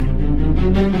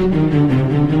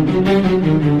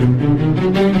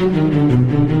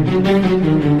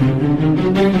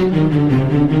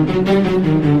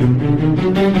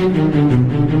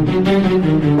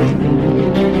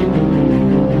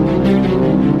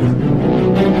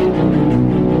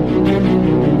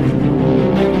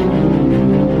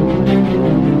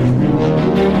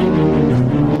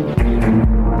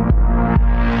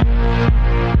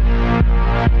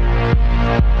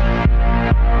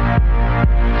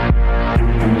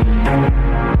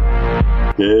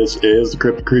This is the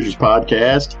Cryptic Creatures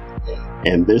Podcast,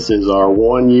 and this is our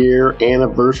 1-year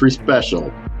anniversary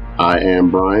special. I am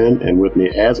Brian, and with me,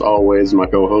 as always, my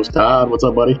co-host Todd. What's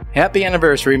up, buddy? Happy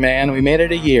anniversary, man. We made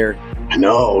it a year. I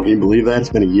know. Can you believe that? It's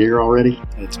been a year already?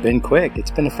 It's been quick.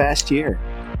 It's been a fast year.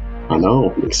 I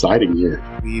know. An exciting year.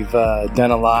 We've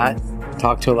done a lot,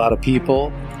 talked to a lot of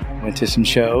people, went to some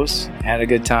shows, had a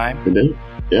good time. We did.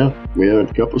 Yeah. We had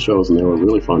a couple shows, and they were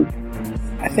really fun.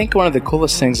 I think one of the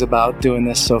coolest things about doing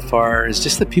this so far is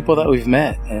just the people that we've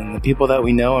met and the people that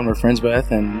we know and we're friends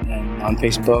with and on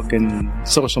Facebook and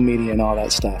social media and all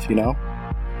that stuff, you know?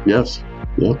 Yes.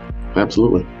 Yep.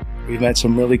 Absolutely. We've met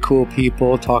some really cool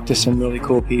people, talked to some really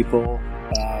cool people.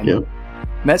 Yep.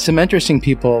 Met some interesting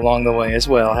people along the way as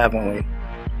well, haven't we?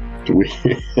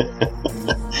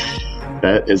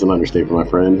 That is an understatement, my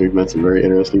friend. We've met some very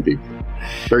interesting people.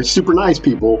 Very super nice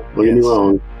people. Don't get me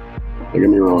wrong. Don't get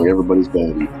me wrong, everybody's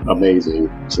been amazing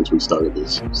since we started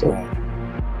this. So,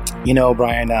 you know,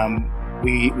 Brian,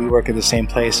 we work at the same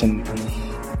place, and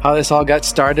how this all got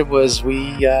started was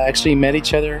we actually met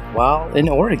each other while in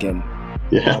Oregon.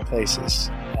 Yeah. Places.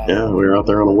 Yeah, we were out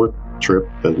there on a work trip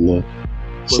and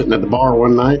sitting at the bar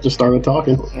one night, just started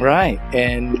talking. Right,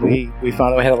 and we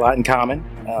found out we had a lot in common.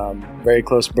 Very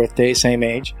close birthday, same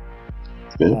age.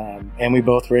 Yeah. And we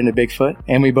both were into Bigfoot,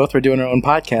 and we both were doing our own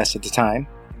podcast at the time.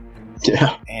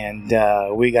 Yeah. And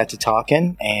we got to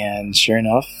talking, and sure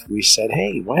enough, we said,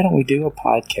 hey, why don't we do a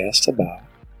podcast about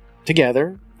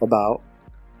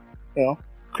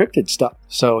cryptid stuff.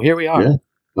 So here we are,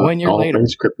 1 year later. All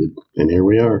things cryptid, and here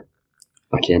we are.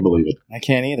 I can't believe it. I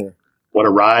can't either. What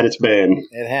a ride it's been.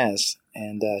 It has.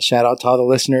 And shout out to all the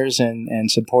listeners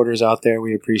and supporters out there.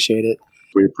 We appreciate it.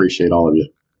 We appreciate all of you.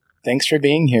 Thanks for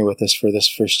being here with us for this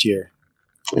first year.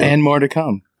 Yeah. And more to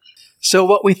come. So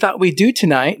what we thought we'd do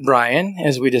tonight, Brian,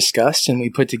 as we discussed and we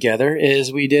put together,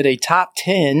 is we did a top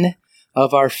 10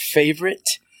 of our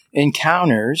favorite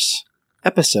encounters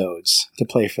episodes to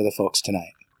play for the folks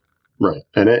tonight. Right.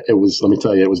 And it was, let me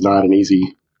tell you, it's not an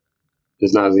easy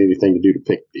thing to do to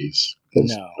pick these.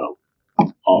 No.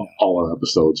 All our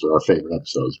episodes are our favorite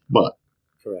episodes, but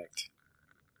correct.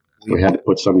 We had to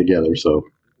put some together, so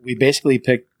we basically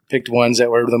picked ones that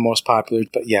were the most popular,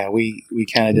 but yeah, we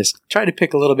kind of just try to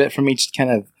pick a little bit from each kind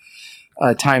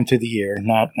of time through the year,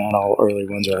 not all early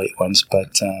ones or late ones,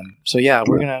 but so yeah,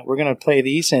 we're gonna play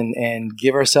these and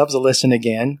give ourselves a listen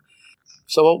again.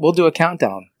 So we'll do a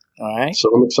countdown. All right.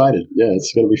 So I'm excited. Yeah,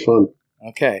 it's gonna be fun.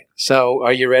 Okay. So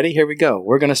are you ready? Here we go.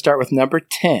 We're gonna start with number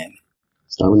 10.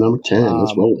 Start with number 10.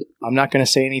 Let's roll it. I'm not gonna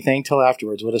say anything till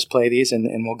afterwards. We'll just play these and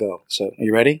we'll go. So are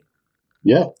you ready?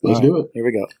 Yeah, let's do it. Here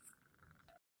we go.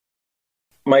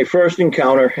 My first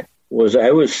encounter was,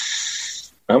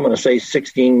 I'm going to say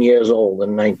 16 years old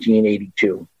in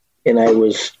 1982. And I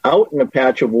was out in a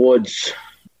patch of woods.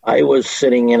 I was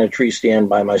sitting in a tree stand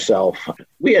by myself.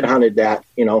 We had hunted that,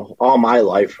 all my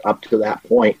life up to that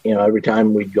point. Every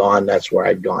time we'd gone, that's where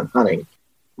I'd gone hunting.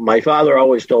 My father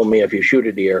always told me, if you shoot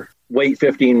a deer, wait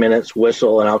 15 minutes,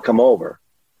 whistle, and I'll come over.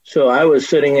 So I was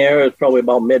sitting there, it was probably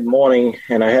about mid-morning,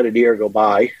 and I had a deer go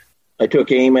by. I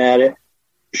took aim at it,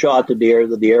 shot the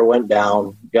deer went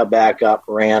down, got back up,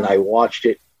 ran. I watched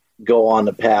it go on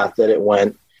the path that it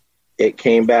went. It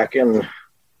came back in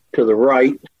to the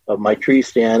right of my tree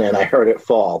stand, and I heard it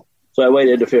fall. So I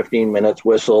waited the 15 minutes,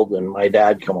 whistled, and my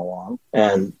dad come along.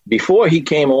 And before he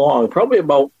came along, probably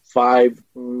about 5,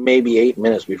 maybe 8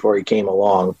 minutes before he came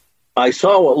along, I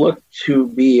saw what looked to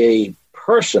be a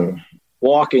person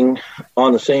walking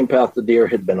on the same path the deer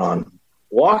had been on.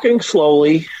 Walking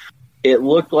slowly, it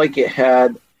looked like it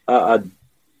had a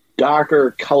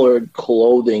darker colored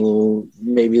clothing,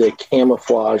 maybe like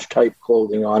camouflage type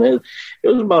clothing on it. It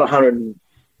was about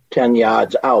 110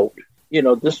 yards out.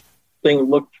 This thing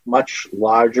looked much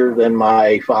larger than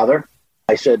my father.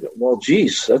 I said, well,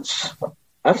 geez, that's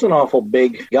an awful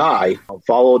big guy. I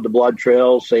followed the blood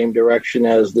trail, same direction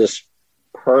as this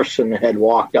person had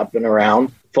walked up and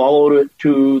around. Followed it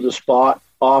to the spot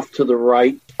off to the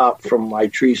right, up from my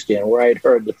tree stand where I'd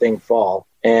heard the thing fall.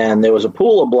 And there was a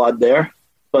pool of blood there,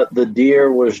 but the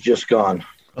deer was just gone.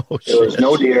 Oh, there was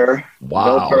no deer,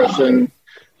 no person,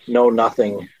 no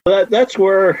nothing. That's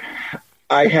where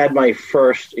I had my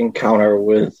first encounter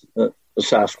with a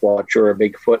Sasquatch or a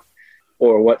Bigfoot,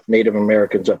 or what Native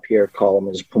Americans up here call them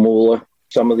is Pamula.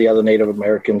 Some of the other Native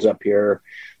Americans up here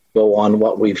go on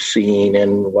what we've seen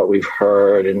and what we've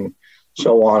heard and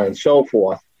so on and so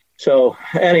forth. So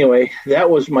anyway, that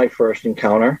was my first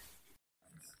encounter.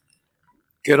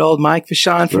 Good old Mike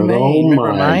Vachon from Maine.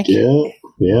 Remember Mike?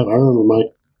 Yeah, I remember Mike.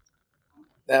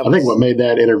 I think what made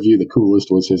that interview the coolest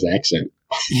was his accent.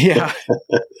 Yeah,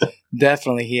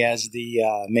 definitely. He has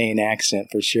the Maine accent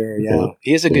for sure. Yeah,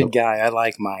 he is a good guy. I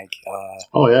like Mike.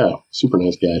 Oh, yeah. Super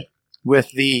nice guy.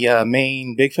 With the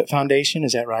Maine Bigfoot Foundation,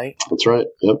 is that right? That's right.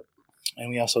 Yep. And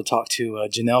we also talked to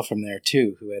Janelle from there,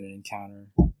 too, who had an encounter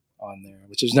on there,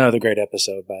 which was another great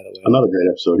episode, by the way. Another great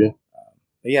episode, yeah.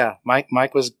 But yeah,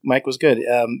 Mike was good.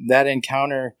 That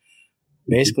encounter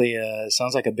basically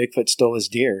sounds like a Bigfoot stole his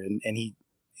deer, and he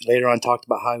later on talked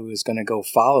about how he was going to go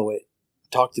follow it,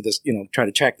 talk to this, try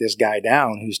to track this guy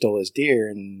down who stole his deer,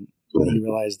 and he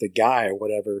realized the guy or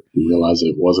whatever. He realized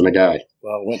it wasn't a guy.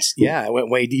 Well, it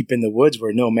went way deep in the woods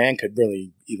where no man could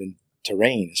really even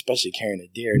terrain, especially carrying a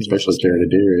deer. Especially carrying a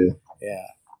deer, yeah. Yeah,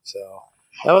 so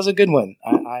that was a good one.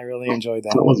 I really enjoyed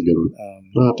that. That was a good one.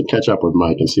 I'll have to catch up with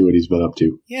Mike and see what he's been up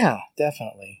to. Yeah,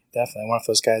 definitely. I wonder if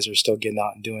those guys are still getting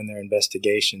out and doing their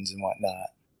investigations and whatnot.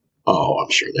 Oh,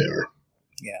 I'm sure they are.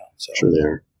 Yeah. So. Sure they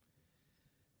are.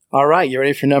 All right, you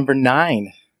ready for number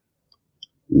 9?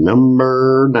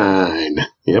 Number 9.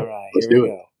 Yep, all right, let's do it.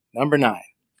 Go. Number 9.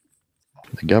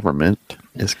 The government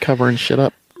is covering shit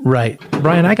up. Right.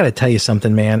 Brian, I got to tell you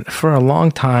something, man. For a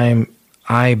long time,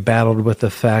 I battled with the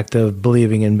fact of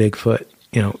believing in Bigfoot.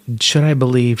 Should I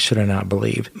believe? Should I not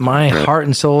believe? My heart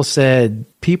and soul said,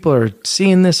 people are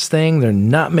seeing this thing. They're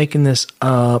not making this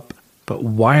up. But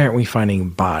why aren't we finding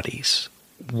bodies?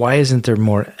 Why isn't there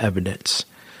more evidence?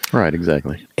 Right,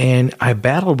 exactly. And I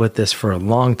battled with this for a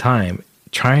long time,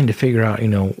 trying to figure out,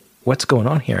 what's going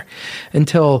on here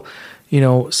until,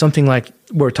 something like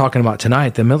we're talking about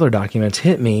tonight, the Miller documents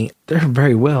hit me. There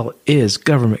very well is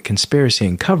government conspiracy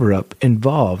and cover-up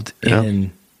involved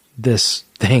in this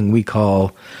thing we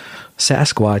call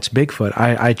Sasquatch, Bigfoot.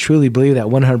 I truly believe that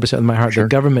 100% of my heart. Sure. The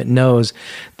government knows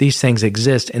these things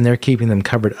exist and they're keeping them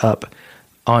covered up,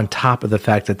 on top of the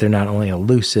fact that they're not only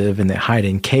elusive and they hide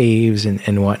in caves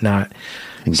and whatnot.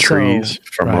 In trees,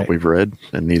 from what we've read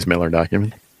in these Miller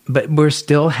documents. But we're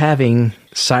still having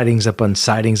sightings upon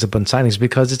sightings upon sightings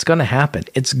because it's going to happen.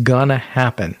 It's going to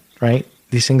happen, right?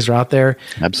 These things are out there.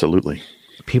 Absolutely.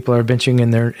 People are venturing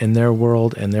in their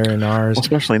world and they're in ours. Well,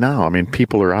 especially now. I mean,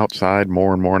 people are outside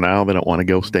more and more now. They don't want to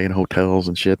go stay in hotels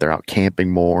and shit. They're out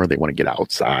camping more. They want to get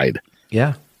outside.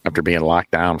 Yeah. After being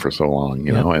locked down for so long,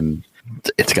 you know, and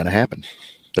it's going to happen.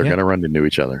 They're going to run into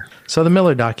each other. So the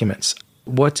Miller documents.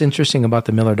 What's interesting about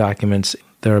the Miller documents,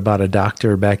 they're about a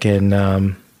doctor back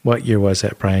in, what year was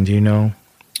that, Brian? Do you know?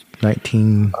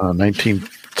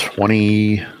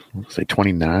 1920, let's say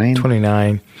 29?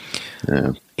 29.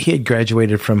 Yeah. He had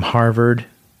graduated from Harvard,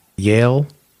 Yale.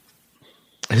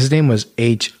 His name was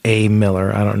H.A.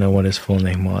 Miller. I don't know what his full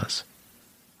name was.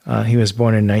 He was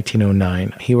born in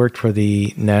 1909. He worked for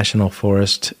the National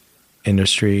Forest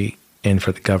Industry and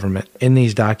for the government. In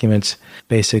these documents,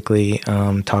 basically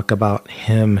talk about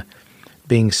him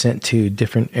being sent to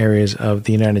different areas of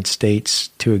the United States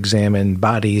to examine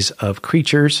bodies of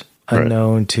creatures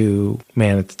unknown to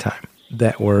man at the time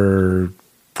that were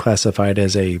classified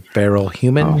as a feral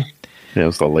human. Oh. Yeah, it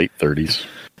was the late 30s.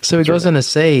 So he goes on to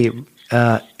say,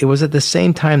 it was at the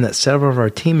same time that several of our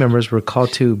team members were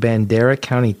called to Bandera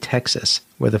County, Texas,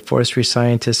 where the forestry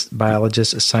scientists,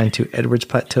 biologists assigned to Edwards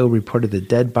Plateau reported the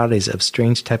dead bodies of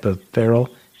strange type of feral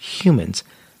humans.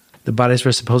 The bodies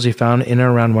were supposedly found in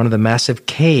or around one of the massive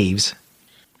caves.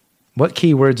 What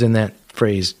key words in that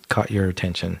phrase caught your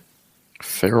attention?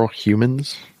 Feral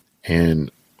humans,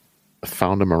 and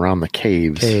found them around the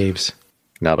caves.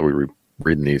 Now that we're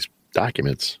reading these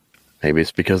documents, maybe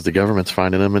it's because the government's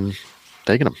finding them and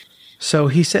taking them. So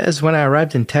he says, when I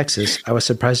arrived in Texas, I was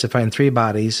surprised to find 3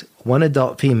 bodies, 1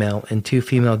 adult female and 2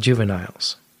 female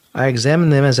juveniles. I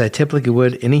examined them as I typically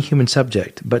would any human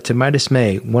subject, but to my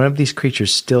dismay, one of these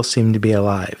creatures still seemed to be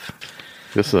alive.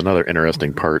 This is another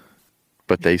interesting part,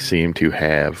 but they seem to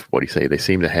have, what do you say, they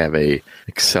seem to have a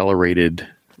accelerated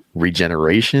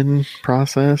regeneration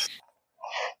process.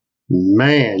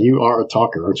 Man, you are a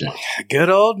talker, aren't you? Good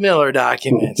old Miller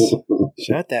documents.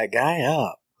 Shut that guy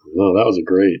up. Oh, that was a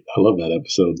great. I love that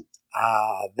episode.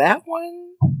 That one,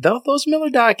 those Miller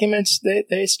documents,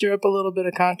 they stir up a little bit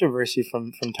of controversy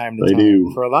from time to time. They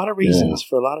do. For a lot of reasons. Yeah.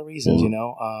 For a lot of reasons, you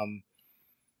know.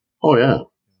 Oh, yeah.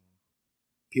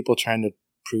 People trying to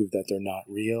prove that they're not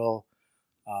real.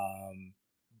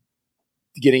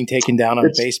 Getting taken down on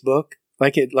Facebook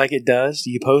like it does.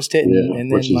 You post it and then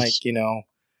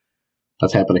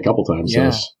that's happened a couple times.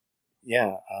 Yeah.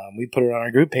 Yeah. We put it on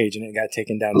our group page and it got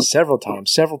taken down several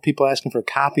times. Several people asking for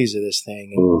copies of this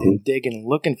thing and digging and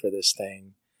looking for this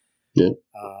thing. Yeah.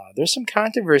 There's some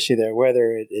controversy there,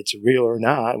 whether it's real or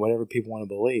not, whatever people want to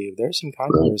believe. There's some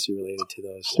controversy related to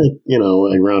those.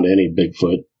 Around any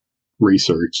Bigfoot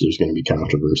research, there's going to be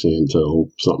controversy until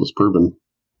something's proven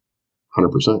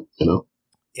 100%,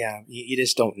 Yeah, you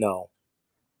just don't know.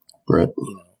 Right.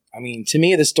 I mean, to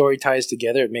me, the story ties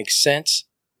together. It makes sense.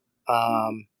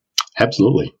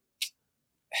 Absolutely.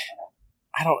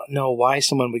 I don't know why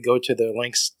someone would go to their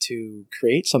lengths to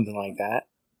create something like that.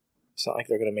 It's not like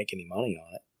they're going to make any money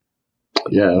on it.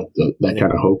 Yeah, that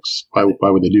kind of hoax. Why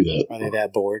would they do that? Are they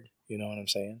that bored? You know what I'm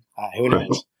saying? Who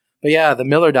knows? But yeah, the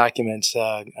Miller documents,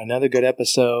 another good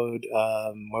episode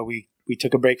where we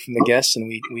took a break from the guests and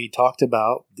we talked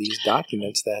about these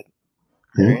documents that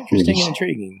are interesting and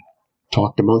intriguing.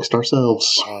 Talked amongst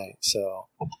ourselves. All right. So,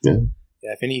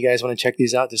 if any of you guys want to check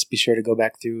these out, just be sure to go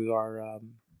back through our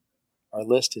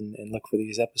list and look for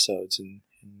these episodes and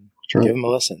give them a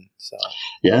listen. So,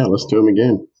 let's do them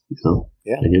again.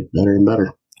 They get better and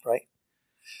better. Right.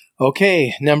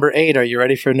 Okay, number 8. Are you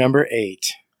ready for number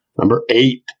 8? Number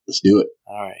 8. Let's do it.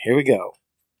 All right, here we go.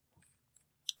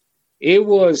 It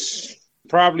was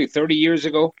probably 30 years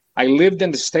ago. I lived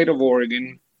in the state of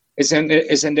Oregon. It's in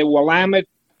the Willamette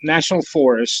National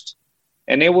Forest,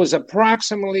 and it was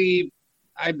approximately,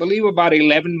 I believe, about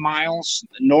 11 miles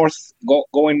north,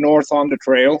 going north on the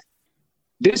trail.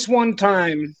 This one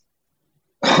time,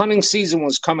 hunting season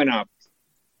was coming up,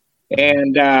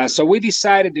 and so we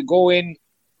decided to go in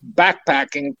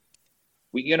backpacking.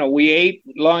 We ate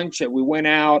lunch and we went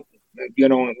out,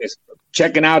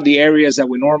 checking out the areas that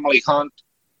we normally hunt.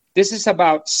 This is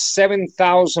about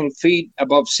 7,000 feet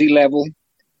above sea level.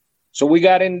 So we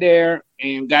got in there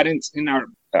and got in our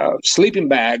sleeping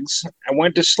bags and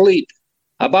went to sleep.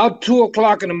 About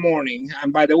 2:00 in the morning,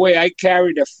 and by the way, I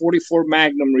carried a .44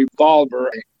 Magnum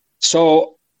revolver.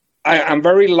 So I'm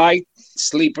very light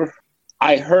sleeper.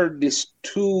 I heard these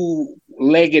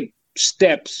 2-legged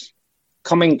steps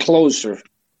coming closer.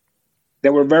 They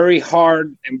were very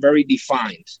hard and very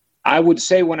defined. I would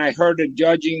say when I heard it,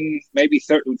 judging maybe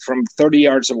from 30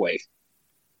 yards away.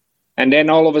 And then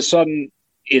all of a sudden,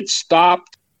 it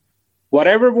stopped.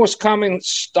 Whatever was coming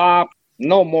stopped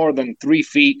no more than 3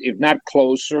 feet, if not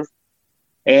closer.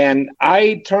 And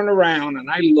I turn around and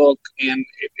I look, and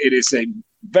it is a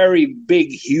very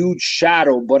big, huge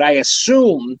shadow. But I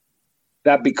assume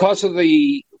that because of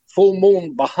the full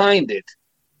moon behind it,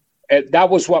 that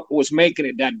was what was making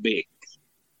it that big.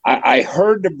 I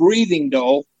heard the breathing,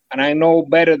 though, and I know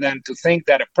better than to think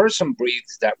that a person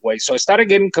breathes that way. So I started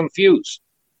getting confused.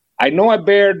 I know a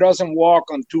bear doesn't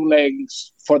walk on 2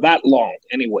 legs for that long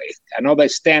anyway. I know they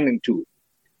stand in 2,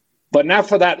 but not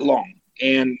for that long.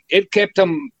 And it kept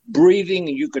them breathing,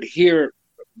 and you could hear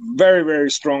very,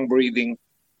 very strong breathing.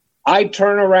 I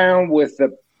turn around with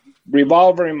the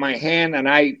revolver in my hand, and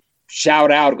I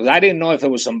shout out because I didn't know if it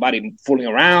was somebody fooling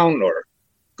around or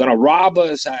going to rob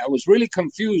us. I was really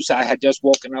confused. I had just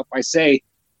woken up. I say,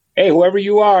 hey, whoever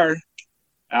you are,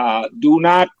 do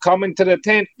not come into the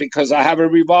tent because I have a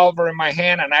revolver in my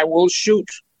hand and I will shoot.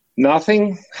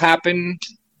 Nothing happened.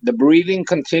 The breathing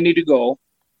continued to go.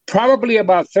 Probably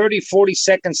about 30, 40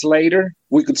 seconds later,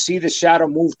 we could see the shadow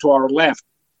move to our left.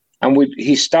 And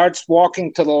he starts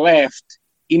walking to the left.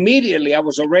 Immediately, I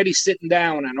was already sitting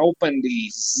down and opened the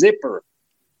zipper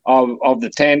of the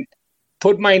tent,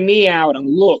 put my knee out and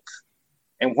look.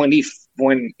 And when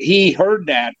he heard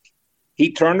that,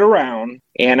 he turned around,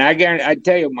 and I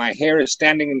tell you, my hair is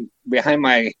standing behind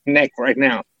my neck right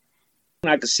now.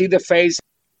 I could see the face.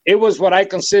 It was what I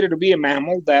consider to be a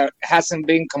mammal that hasn't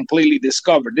been completely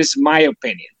discovered. This is my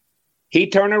opinion. He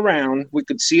turned around. We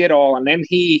could see it all. And then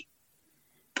he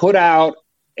put out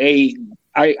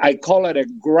I call it a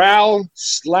growl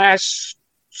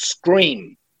 /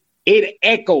 scream. It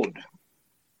echoed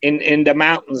in the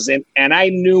mountains. And I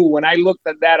knew when I looked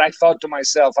at that, I thought to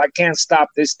myself, I can't stop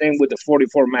this thing with the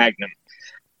 .44 Magnum.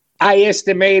 I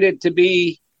estimated to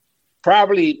be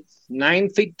probably 9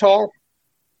 feet tall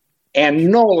and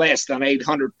no less than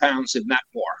 800 pounds, if not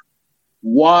more.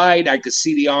 Wide, I could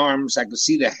see the arms, I could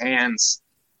see the hands.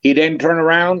 He then turned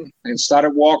around and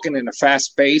started walking in a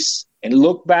fast pace and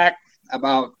looked back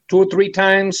about 2 or 3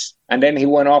 times. And then he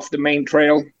went off the main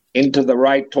trail into the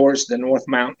right towards the North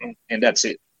Mountain. And that's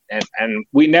it. And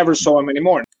we never saw him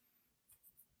anymore.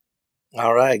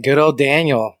 All right, good old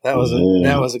Daniel. That was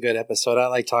a good episode. I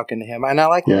like talking to him, and I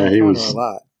like that encounter a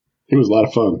lot. He was a lot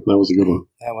of fun. That was a good one.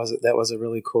 That was a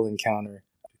really cool encounter.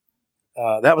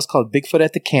 That was called Bigfoot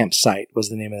at the Campsite. Was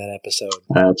the name of that episode?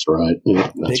 That's right.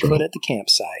 Yeah, that's Bigfoot right. at the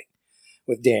Campsite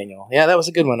with Daniel. Yeah, that was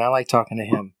a good one. I like talking to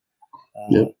him.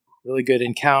 Yep. Really good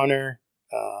encounter.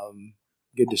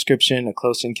 Good description. A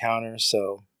close encounter.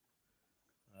 So.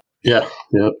 Yeah.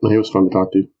 He was fun to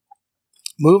talk to.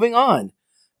 Moving on.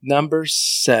 Number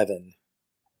 7.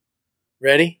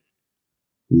 Ready?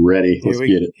 Ready. Let's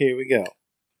get it. Here we go.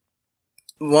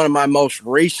 One of my most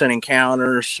recent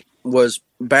encounters was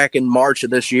back in March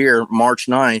of this year, March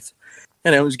 9th.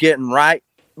 And it was getting right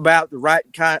about the right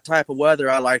type of weather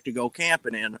I like to go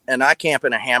camping in. And I camp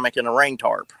in a hammock and a rain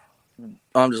tarp.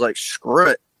 I'm just like, screw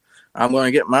it. I'm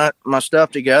going to get my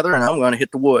stuff together and I'm going to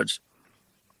hit the woods.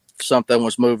 Something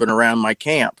was moving around my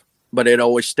camp, but it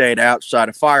always stayed outside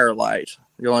of firelight.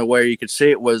 The only way you could see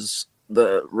it was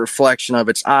the reflection of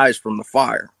its eyes from the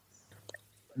fire.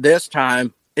 This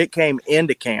time, it came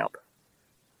into camp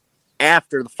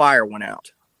after the fire went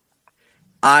out.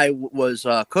 I was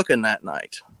cooking that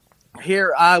night.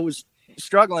 Here, I was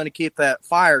struggling to keep that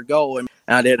fire going,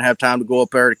 and I didn't have time to go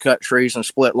up there to cut trees and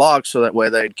split logs so that way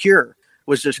they'd cure.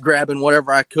 Was just grabbing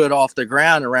whatever I could off the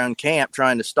ground around camp,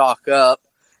 trying to stock up.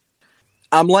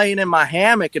 I'm laying in my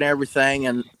hammock and everything,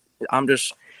 and I'm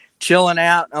just chilling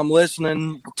out. I'm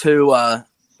listening to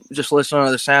the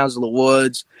sounds of the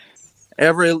woods.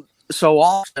 Every so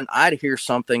often, I'd hear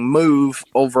something move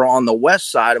over on the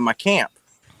west side of my camp.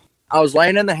 I was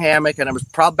laying in the hammock, and it was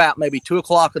probably about maybe 2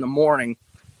 o'clock in the morning.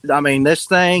 I mean, this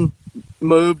thing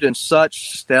moved in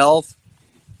such stealth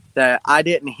that I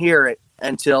didn't hear it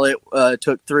until it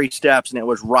took 3 steps, and it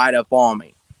was right up on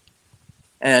me.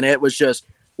 And it was just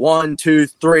 1, 2,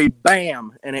 3,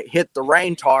 bam, and it hit the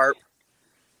rain tarp.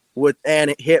 And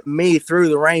it hit me through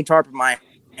the rain tarp of my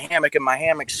hammock, and my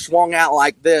hammock swung out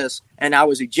like this, and I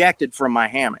was ejected from my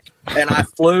hammock. And I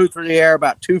flew through the air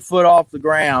about 2 foot off the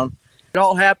ground. It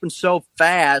all happened so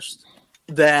fast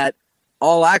that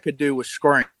all I could do was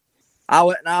scream. I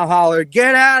went and I hollered,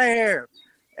 "Get out of here!"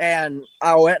 And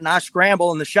I went and I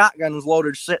scrambled, and the shotgun was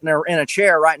loaded sitting there in a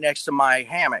chair right next to my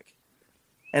hammock.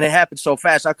 And it happened so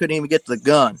fast, I couldn't even get to the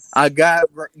gun. I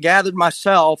gathered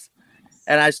myself,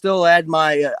 and I still had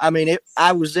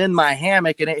I was in my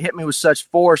hammock, and it hit me with such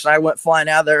force, and I went flying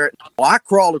out there. Well, I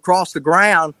crawled across the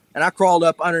ground, and I crawled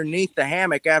up underneath the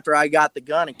hammock after I got the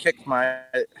gun and kicked my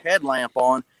headlamp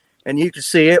on, and you could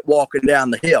see it walking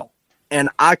down the hill. And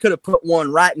I could have put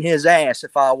one right in his ass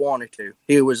if I wanted to.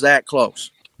 He was that close.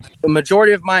 The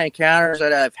majority of my encounters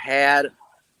that I've had,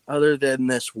 other than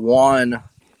this one,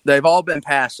 they've all been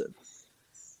passive.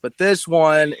 But this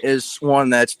one is one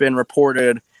that's been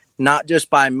reported not just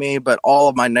by me, but all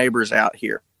of my neighbors out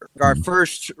here. Our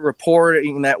first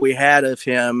reporting that we had of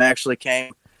him actually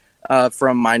came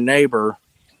from my neighbor,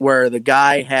 where the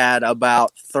guy had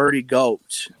about 30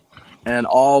 goats, and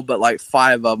all but like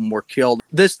 5 of them were killed.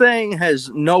 This thing has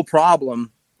no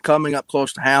problem coming up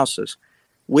close to houses.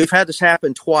 We've had this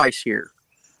happen twice here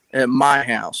at my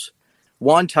house.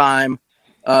 One time,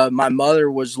 my mother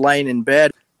was laying in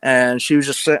bed, and she was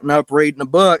just sitting up reading a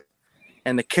book,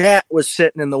 and the cat was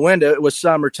sitting in the window. It was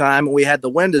summertime, and we had the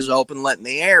windows open, letting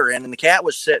the air in, and the cat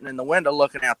was sitting in the window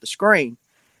looking out the screen.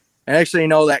 And actually,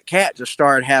 that cat just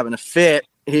started having a fit.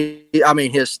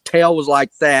 His tail was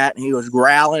like that, and he was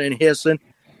growling and hissing.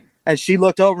 And she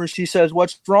looked over and she says,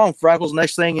 "What's wrong, Freckles?"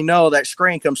 Next thing you know, that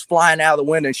screen comes flying out of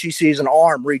the window, and she sees an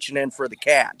arm reaching in for the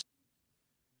cat.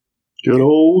 Good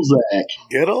old Zach.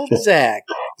 Good old Zach.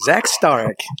 Zach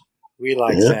Starrick. We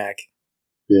like Zach.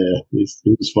 Yeah, he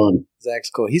was fun. Zach's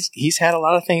cool. He's had a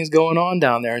lot of things going on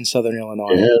down there in Southern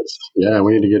Illinois. Yes. Yeah,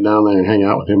 we need to get down there and hang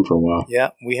out with him for a while.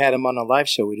 Yeah, we had him on a live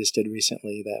show we just did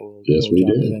recently that we'll we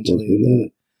did. eventually. Yes, we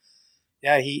did.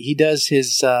 Yeah, he does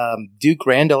his Duke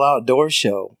Randall Outdoor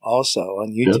Show also on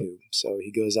YouTube. Yep. So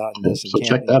he goes out and does some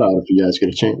camping. Check that out if you guys get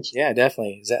a chance. Yeah,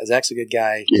 definitely. Zach's a good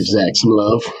guy. Give Zach some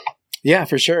love. Yeah,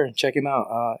 for sure. Check him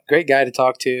out. Great guy to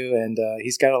talk to, and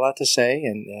he's got a lot to say.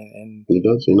 And he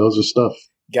does. He knows his stuff.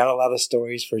 Got a lot of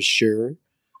stories for sure.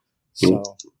 So,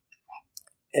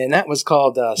 and that was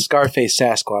called Scarface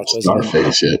Sasquatch.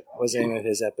 Was the name of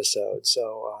his episode.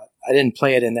 So I didn't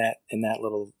play it in that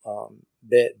little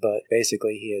bit, but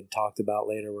basically he had talked about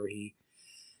later where he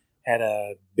had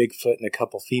a Bigfoot and a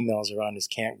couple females around his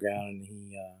campground, and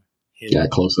he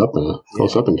close up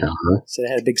encounter. Right? So it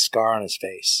had a big scar on his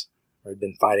face, or had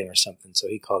been fighting or something. So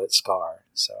he called it Scar.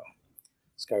 So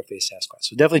Scarface Sasquatch.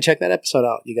 So definitely check that episode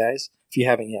out, you guys, if you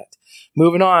haven't yet.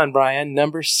 Moving on, Brian,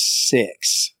 number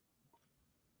 6.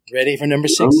 Ready for number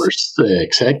 6? Number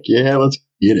 6. Heck yeah, let's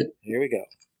get it. Here we go.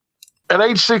 At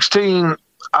age 16,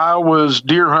 I was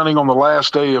deer hunting on the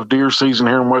last day of deer season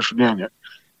here in West Virginia.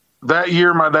 That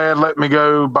year, my dad let me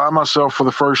go by myself for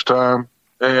the first time,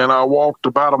 and I walked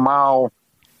about a mile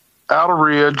out a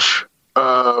ridge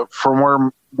from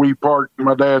where we parked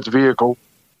my dad's vehicle,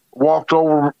 walked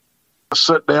over,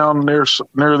 sat down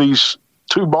near these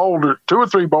 2 or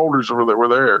 3 boulders that were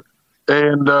there.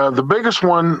 And the biggest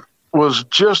one was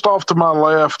just off to my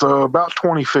left, about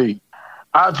 20 feet.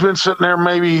 I'd been sitting there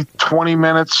maybe 20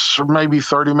 minutes or maybe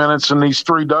 30 minutes, and these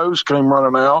 3 does came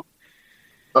running out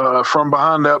from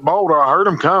behind that boulder. I heard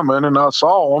them coming, and I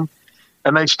saw them,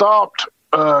 and they stopped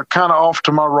kind of off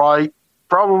to my right,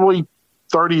 probably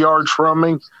 30 yards from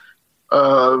me.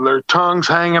 Their tongues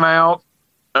hanging out,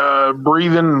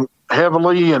 breathing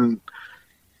heavily, and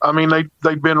I mean,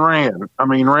 they'd been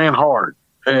ran hard.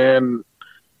 And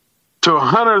to a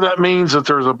hunter, that means that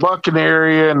there's a buck in the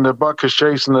area and the buck is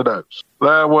chasing the does.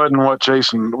 That wasn't what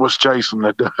was chasing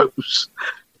the does.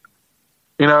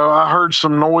 I heard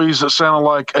some noise that sounded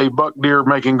like a buck deer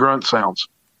making grunt sounds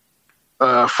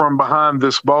from behind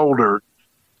this boulder,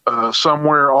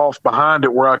 somewhere off behind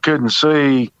it where I couldn't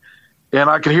see. And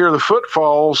I could hear the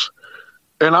footfalls.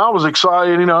 And I was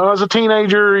excited, as a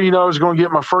teenager, I was going to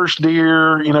get my first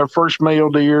deer, first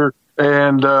male deer.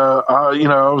 And,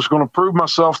 I was going to prove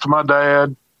myself to my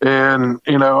dad. And,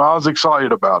 I was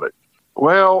excited about it.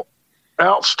 Well,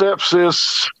 out steps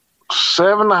this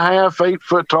 7.5, 8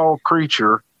 foot tall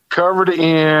creature covered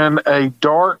in a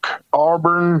dark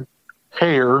auburn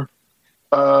hair,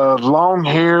 long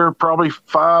hair, probably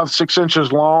 5-6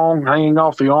 inches long, hanging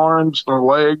off the arms and the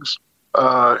legs,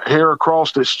 hair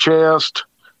across its chest.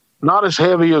 Not as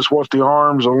heavy as what the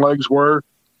arms and legs were.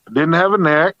 It didn't have a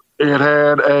neck. It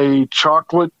had a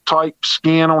chocolate-type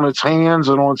skin on its hands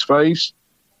and on its face.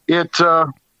 It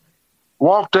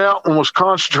walked out and was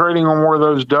concentrating on where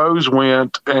those does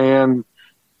went, and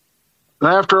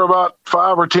after about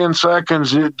 5 or 10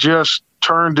 seconds, it just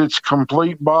turned its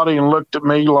complete body and looked at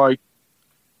me like,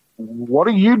 "What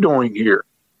are you doing here?"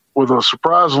 with a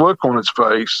surprised look on its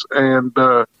face. And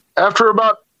after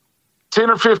about 10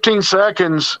 or 15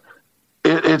 seconds,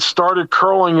 it started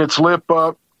curling its lip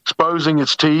up, exposing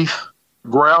its teeth,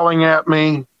 growling at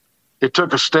me. It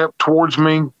took a step towards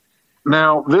me.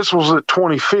 Now, this was at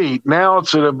 20 feet. Now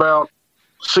it's at about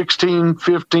 16,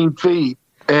 15 feet.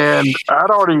 And I'd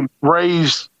already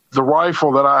raised the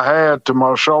rifle that I had to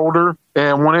my shoulder.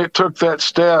 And when it took that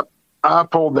step, I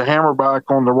pulled the hammer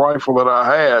back on the rifle that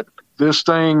I had. This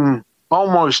thing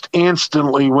almost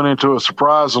instantly went into a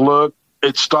surprise look.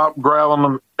 It stopped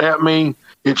growling at me.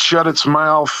 It shut its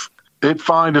mouth. It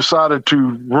finally decided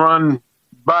to run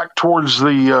back towards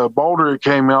the boulder it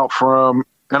came out from,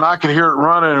 and I could hear it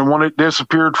running. And when it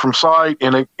disappeared from sight,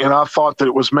 and I thought that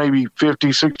it was maybe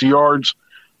 50, 60 yards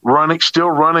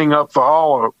still running up the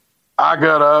hollow, I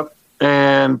got up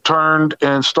and turned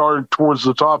and started towards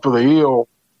the top of the hill.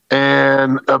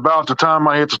 And about the time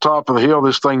I hit the top of the hill,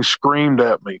 this thing screamed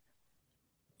at me.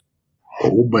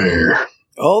 Old Bear.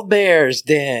 Old Bear's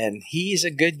Den. He's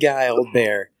a good guy, Old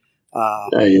Bear.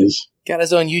 Yeah, he is. Got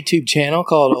his own YouTube channel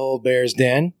called Old Bear's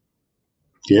Den.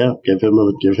 Yeah, give him a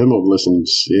listen.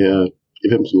 Yeah,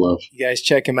 give him some love. You guys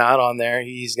check him out on there.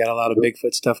 He's got a lot of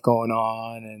Bigfoot stuff going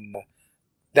on, and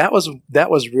that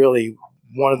was really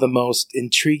one of the most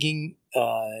intriguing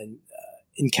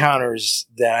encounters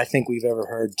that I think we've ever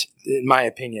heard, in my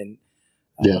opinion.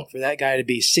 Yeah. For that guy to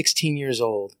be 16 years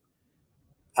old,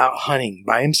 out hunting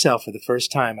by himself for the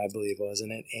first time, I believe,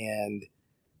 wasn't it? And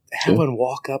have one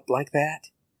walk up like that.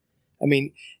 I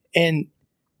mean, and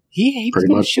he was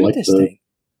going to shoot this thing.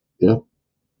 Yeah.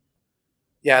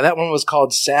 Yeah, that one was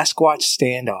called Sasquatch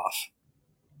Standoff.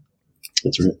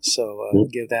 That's right. So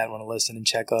give that one a listen and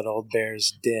check out Old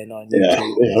Bear's Den on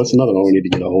YouTube. Yeah, that's another one we need to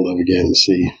get a hold of again and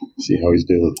see how he's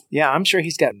doing. Yeah, I'm sure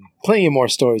he's got plenty of more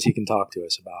stories he can talk to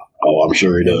us about. Oh, I'm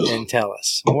sure he does. And tell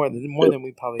us more than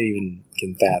we probably even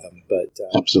can fathom. But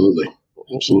Absolutely.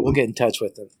 We'll get in touch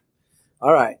with him.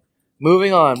 All right,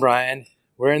 moving on, Brian.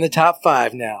 We're in the top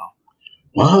 5 now.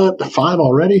 What? 5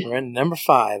 already? We're in number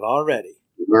 5 already.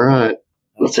 All right.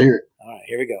 Let's hear it. All right,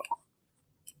 here we go.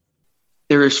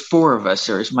 There is 4 of us.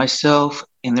 There's myself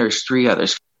and there's 3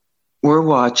 others. We're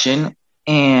watching,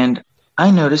 and I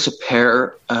notice a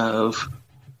pair of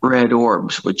red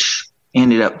orbs, which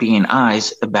ended up being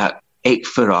eyes about 8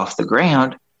 foot off the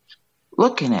ground,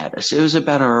 looking at us. It was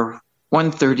about our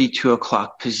 1:30, 2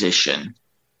 o'clock position.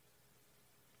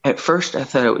 At first, I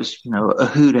thought it was, a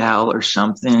hoot owl or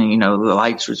something. The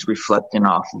lights was reflecting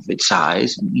off of its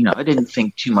eyes. And, I didn't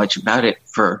think too much about it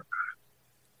for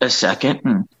a second.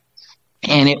 And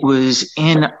and it was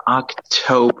in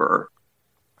October.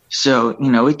 So,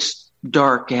 it's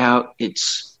dark out,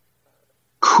 it's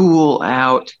cool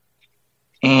out,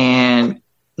 and,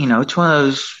 it's one of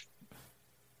those,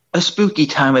 a spooky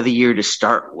time of the year to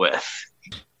start with.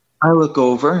 I look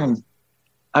over and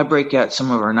I break out some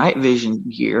of our night vision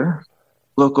gear,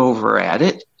 look over at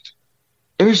it.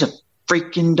 There's a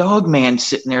freaking dog man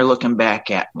sitting there looking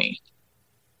back at me.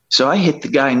 So I hit the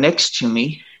guy next to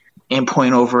me and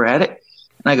point over at it.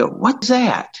 And I go, "What's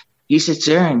that?" He sits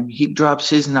there and he drops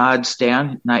his nods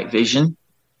down, night vision,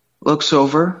 looks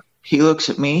over. He looks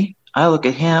at me. I look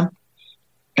at him.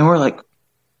 And we're like,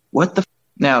 what the?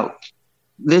 Now,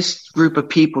 this group of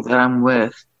people that I'm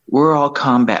with, we're all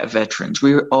combat veterans.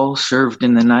 We all served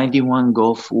in the 91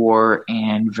 Gulf War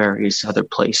and various other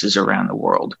places around the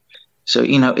world. So,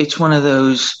 it's one of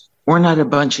those, we're not a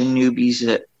bunch of newbies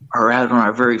that are out on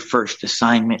our very first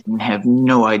assignment and have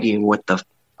no idea what the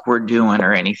we're doing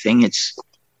or anything.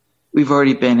 We've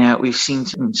already been out, we've seen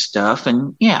some stuff,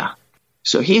 and yeah.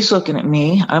 So he's looking at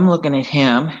me, I'm looking at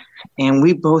him, and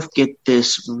we both get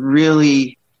this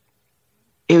really,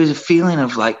 it was a feeling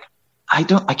of like, I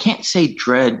can't say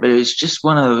dread, but it was just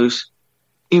one of those,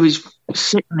 it was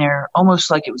sitting there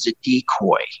almost like it was a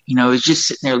decoy. It was just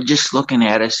sitting there just looking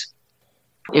at us.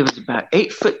 It was about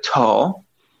 8 foot tall.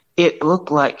 It looked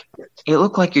like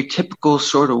your typical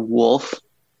sort of wolf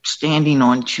standing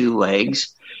on two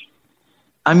legs.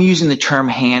 I'm using the term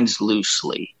hands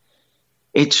loosely.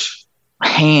 Its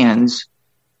hands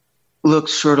look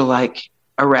sort of like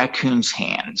a raccoon's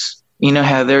hands. You know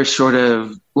how they're sort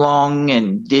of long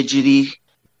and digity?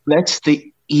 That's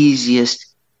the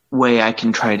easiest way I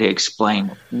can try to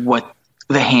explain what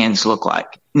the hands look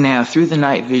like. Now, through the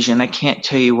night vision, I can't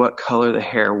tell you what color the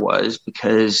hair was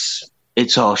because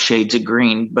it's all shades of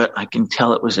green, but I can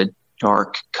tell it was a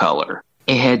dark color.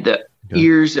 It had the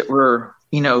ears that were,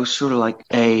 sort of like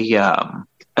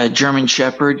a German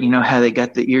Shepherd. You know how they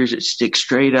got the ears that stick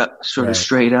straight up, sort of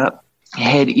straight up? It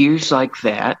had ears like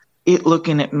that. It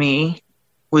looking at me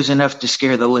was enough to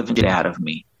scare the living shit out of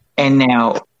me. And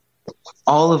now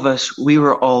all of us, we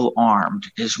were all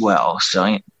armed as well.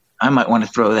 So I might want to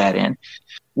throw that in.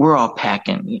 We're all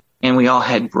packing, and we all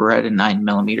had Beretta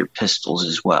 9mm pistols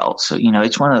as well. So,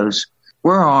 it's one of those,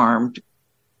 we're armed,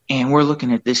 and we're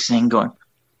looking at this thing going,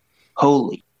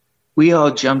 holy. We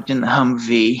all jumped in the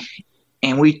Humvee,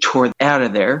 and we tore out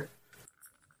of there.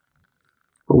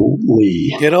 Oh,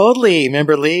 Lee. Good old Lee.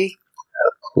 Remember Lee?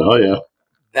 Oh, yeah.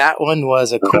 That one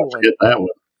was a cool one. That one.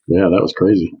 Yeah, that was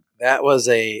crazy. That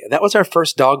was our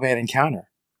first Dogman encounter.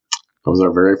 That was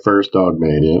our very first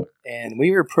Dogman, yeah. And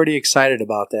we were pretty excited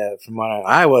about that, from what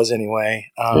I was anyway.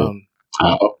 I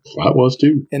was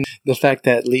too. And the fact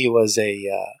that Lee was a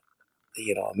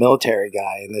military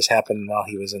guy, and this happened while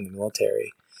he was in the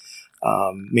military,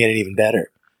 made it even better.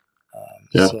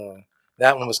 So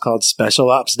that one was called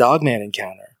Special Ops Dogman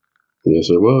Encounter. Yes,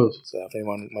 it was. So if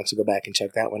anyone wants to go back and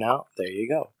check that one out, there you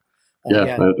go.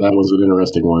 That was an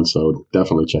interesting one, so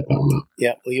definitely check that one out.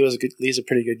 Yeah, Lee's a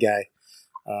pretty good guy.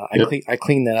 I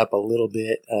cleaned that up a little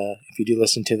bit. If you do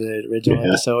listen to the original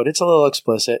episode, it's a little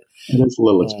explicit. It's a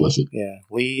little explicit. Yeah,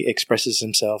 Lee expresses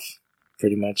himself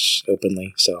pretty much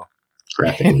openly. So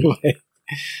anyway,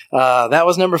 that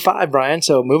was number 5, Brian.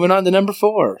 So moving on to number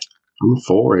 4. Number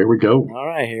 4, here we go. All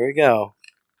right, here we go.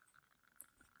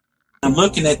 I'm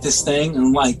looking at this thing and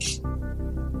I'm like,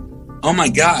 oh my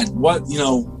God, what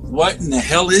in the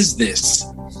hell is this?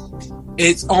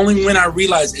 It's only when I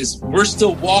realize we're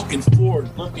still walking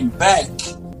forward, looking back,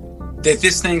 that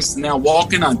this thing's now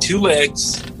walking on 2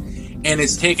 legs, and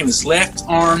it's taking its left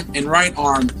arm and right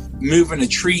arm, moving a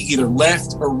tree either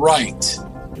left or right.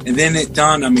 And then it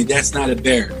dawned on me, that's not a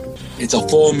bear. It's a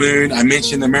full moon. I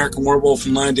mentioned the American werewolf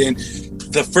in London.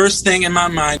 The first thing in my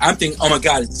mind, I'm thinking, oh my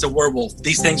God, it's a werewolf.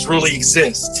 These things really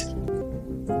exist.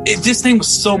 This thing was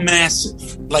so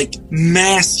massive, like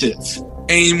massive.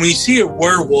 And when you see a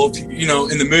werewolf, in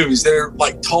the movies, they're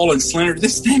like tall and slender.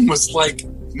 This thing was like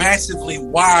massively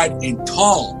wide and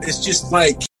tall. It's just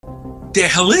like, the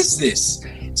hell is this?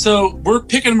 So we're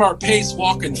picking up our pace,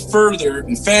 walking further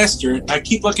and faster. I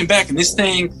keep looking back, and this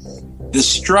thing, the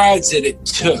strides that it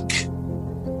took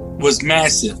was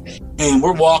massive. And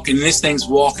we're walking, and this thing's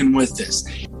walking with us.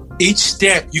 Each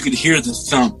step, you could hear the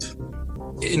thump.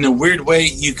 In a weird way,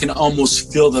 you can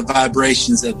almost feel the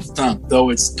vibrations of the thump, though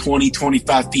it's 20,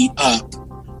 25 feet up,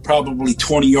 probably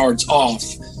 20 yards off.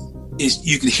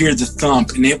 You could hear the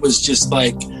thump, and it was just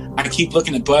like, I keep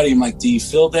looking at Buddy. I'm like, do you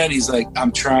feel that? He's like,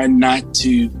 I'm trying not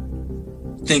to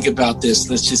think about this.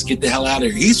 Let's just get the hell out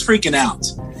of here. He's freaking out.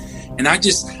 And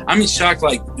I'm in shock.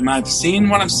 Like, am I seeing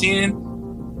what I'm seeing?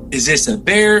 is this a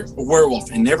bear or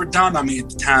werewolf? And never dawned on me at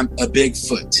the time, a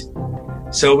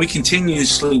Bigfoot. So we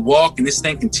continuously walk, and this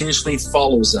thing continuously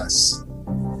follows us.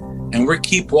 And we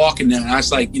keep walking, and I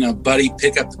was like, buddy,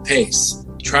 pick up the pace.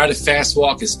 Try to fast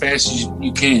walk as fast as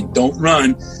you can. Don't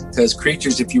run, because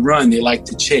creatures, if you run, they like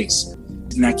to chase.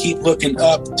 And I keep looking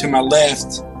up to my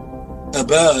left,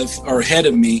 above or ahead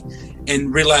of me,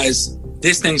 and realize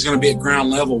this thing's going to be at ground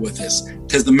level with us,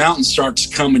 because the mountain starts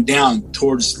coming down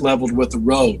towards leveled with the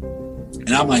road. And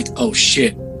I'm like, oh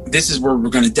shit, this is where we're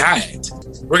going to die at.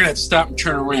 We're going to have to stop and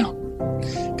turn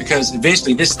around, because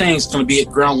eventually this thing's going to be at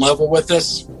ground level with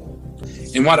us.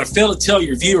 And what I fail to tell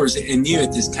your viewers and you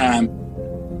at this time,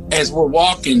 as we're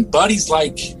walking, Buddy's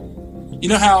like, you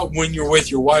know how when you're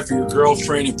with your wife or your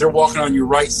girlfriend, if they're walking on your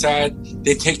right side,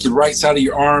 they take your right side of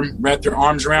your arm, wrap their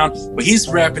arms around. But he's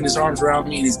wrapping his arms around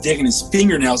me, and he's digging his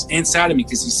fingernails inside of me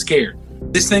because he's scared.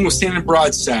 This thing was standing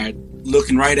broadside,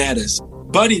 looking right at us.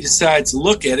 Buddy decides to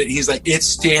look at it. He's like, it's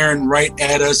staring right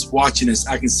at us, watching us.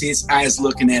 I can see its eyes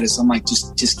looking at us. I'm like,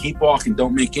 just keep walking.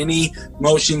 Don't make any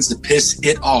motions to piss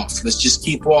it off. Let's just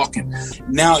keep walking.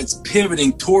 Now it's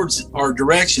pivoting towards our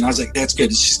direction. I was like, that's good.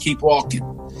 Let's just keep walking.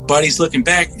 Buddy's looking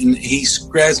back, and he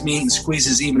grabs me and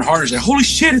squeezes even harder. He's like, holy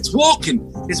shit, it's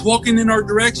walking. It's walking in our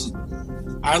direction.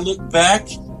 I look back,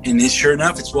 and sure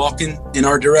enough, it's walking in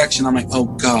our direction. I'm like, oh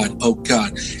God.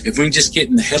 If we can just get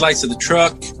in the headlights of the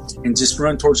truck and just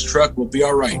run towards the truck, we'll be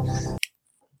all right.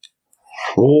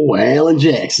 Oh, Alan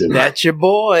Jackson. That's your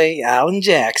boy, Alan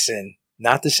Jackson.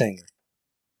 Not the singer.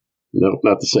 No,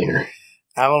 not the singer.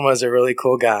 Alan was a really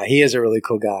cool guy. He is a really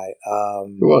cool guy.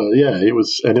 Well, yeah, he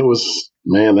was, and it was,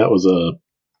 man, that was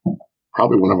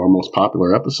probably one of our most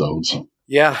popular episodes.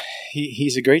 Yeah,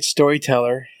 he's a great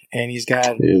storyteller, and he's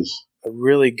got a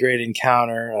really great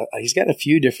encounter. He's got a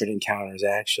few different encounters,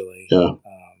 actually. Yeah.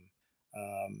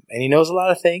 And he knows a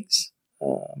lot of things.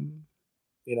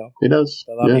 He does.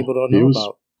 A lot of people don't know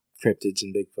about cryptids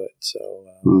and Bigfoot. So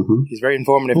he's a very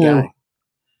informative guy.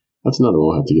 That's another one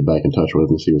we'll have to get back in touch with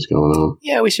and see what's going on.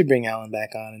 Yeah, we should bring Alan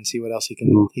back on and see what else he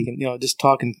can. He can, just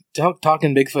talking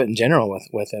Bigfoot in general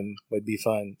with him would be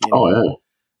fun. Oh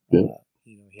yeah.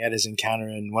 He had his encounter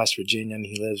in West Virginia, and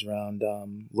he lives around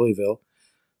Louisville.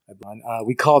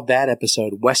 We called that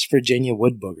episode West Virginia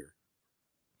Wood Booger.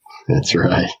 That's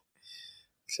right.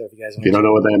 So if you guys don't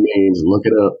know what that means, look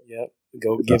it up. Yep.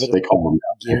 Go give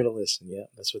it a listen. Yeah,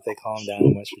 that's what they call them down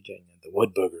in West Virginia. The wood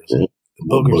boogers. Yeah. The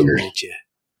boogers will get you.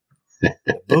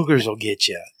 The boogers will get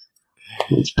you.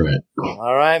 That's right.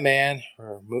 All right, man.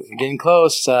 We're getting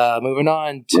close. Moving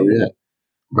on to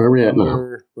where are we at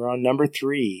now? We're on number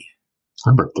 3.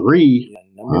 Number 3? Yeah,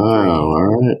 number 3. All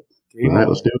right. All right,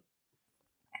 let's do it.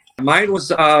 Mine was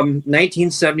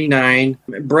 1979,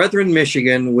 Brethren,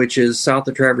 Michigan, which is south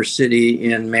of Traverse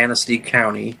City in Manistee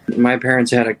County. My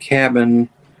parents had a cabin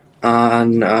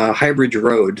on High Bridge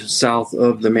Road, south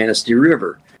of the Manistee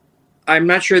River. I'm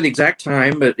not sure the exact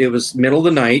time, but it was middle of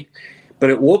the night. But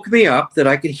it woke me up that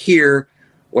I could hear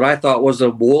what I thought was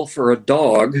a wolf or a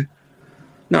dog.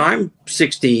 Now, I'm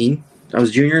 16. I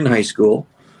was junior in high school.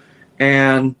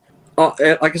 And like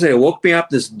I said, it woke me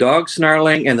up, this dog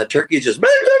snarling, and the turkey just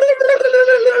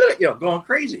going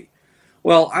crazy.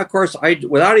 Well, of course,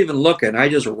 without even looking, I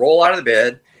just roll out of the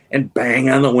bed and bang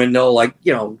on the window, like,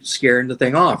 scaring the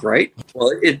thing off, right?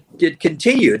 Well, it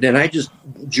continued, and I just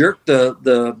jerked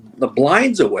the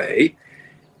blinds away,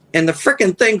 and the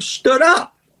frickin' thing stood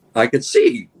up. I could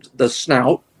see the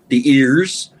snout, the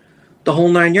ears, the whole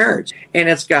 9 yards. And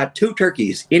it's got 2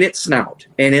 turkeys in its snout,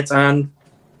 and it's on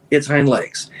its hind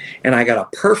legs. And I got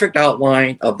a perfect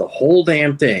outline of the whole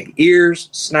damn thing. Ears,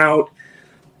 snout,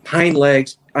 hind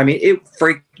legs. I mean, it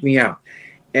freaked me out.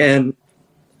 And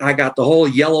I got the whole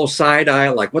yellow side eye,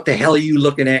 like, what the hell are you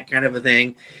looking at kind of a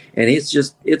thing. And it's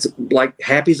like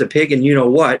happy as a pig and you know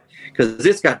what, because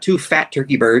it's got 2 fat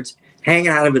turkey birds hanging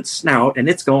out of its snout, and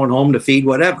it's going home to feed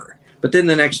whatever. But then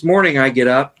the next morning I get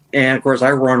up, and of course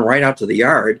I run right out to the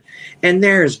yard, and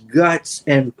there's guts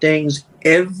and things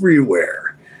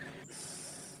everywhere.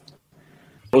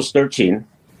 I was 13.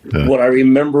 What I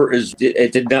remember is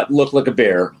it did not look like a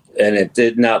bear, and it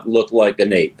did not look like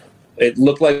an ape. It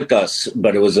looked like us,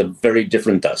 but it was a very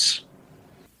different us.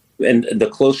 And the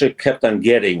closer it kept on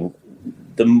getting,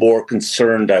 the more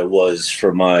concerned I was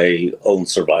for my own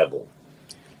survival.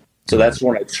 So that's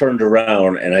when I turned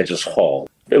around and I just hauled.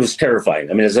 It was terrifying.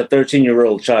 I mean, as a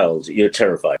 13-year-old child, you're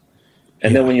terrified.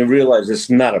 And then when you realize it's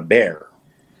not a bear,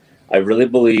 I really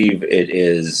believe it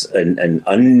is an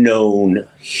unknown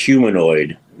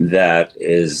humanoid that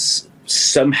is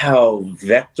somehow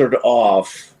vectored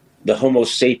off the Homo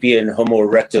sapien, Homo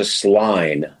erectus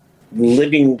line,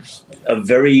 living a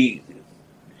very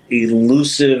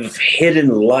elusive, hidden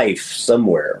life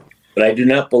somewhere, but I do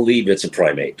not believe it's a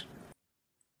primate.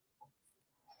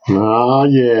 Oh,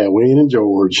 yeah, Wayne and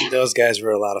George. Those guys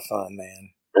were a lot of fun, man.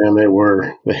 And they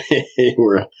were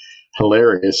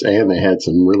hilarious, and they had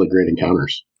some really great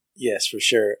encounters. Yes, for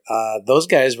sure. Those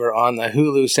guys were on the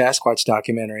Hulu Sasquatch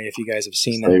documentary, if you guys have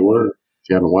seen that. They were. If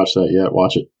you haven't watched that yet,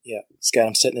 watch it. Yeah, it's got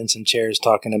them sitting in some chairs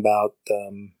talking about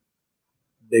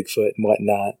Bigfoot and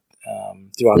whatnot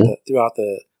throughout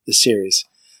the series.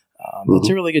 It's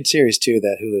a really good series, too,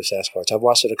 that Hulu Sasquatch. I've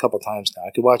watched it a couple times now.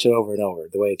 I could watch it over and over.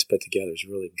 The way it's put together is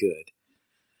really good.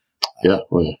 Yeah.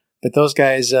 But those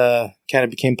guys kind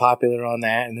of became popular on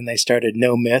that, and then they started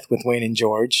No Myth with Wayne and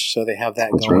George, so they have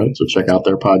that That's going. Right. So check out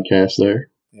their podcast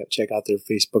there. Yep, check out their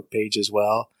Facebook page as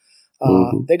well.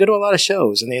 They go to a lot of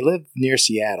shows, and they live near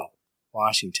Seattle,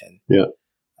 Washington. Yeah.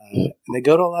 And they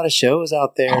go to a lot of shows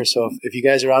out there, so if you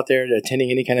guys are out there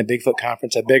attending any kind of Bigfoot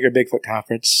conference, a bigger Bigfoot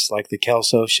conference like the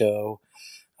Kelso show,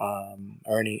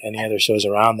 or any other shows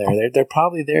around there, they're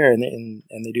probably there, and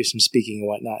they do some speaking and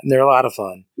whatnot, and they're a lot of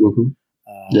fun. Mm-hmm.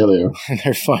 Yeah, they are.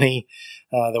 They're funny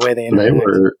the way they interact. They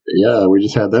were, yeah, we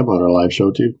just had them on our live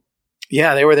show too.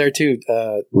 Yeah, they were there too,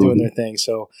 doing their thing.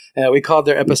 So we called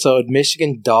their episode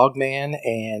Michigan Dog Man,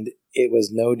 and it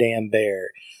was no damn bear.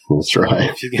 That's right.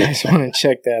 If you guys want to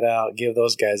check that out, give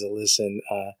those guys a listen.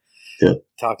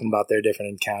 Talking about their different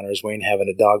encounters, Wayne having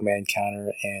a dog man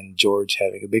encounter and George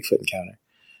having a Bigfoot encounter.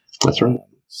 That's right.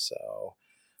 So,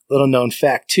 little known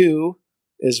fact too,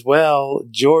 as well,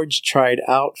 George tried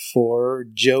out for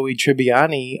Joey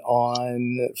Tribbiani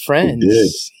on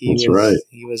Friends. He did. Right.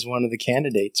 He was one of the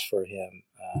candidates for him.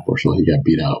 Unfortunately, he got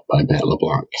beat out by Matt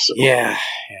LeBlanc. So. Yeah.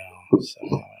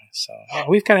 So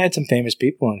we've kind of had some famous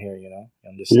people on here,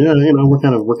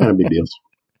 we're kind of big deals.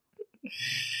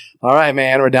 All right,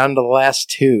 man, we're down to the last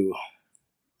two.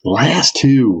 Last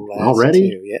two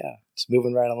already? Yeah, it's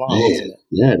moving right along. Man, isn't it?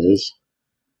 Yeah, it is.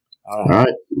 All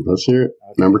right, let's hear it.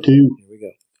 Okay. Number 2. Here we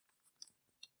go.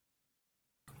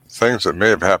 Things that may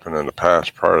have happened in the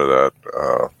past prior to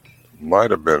that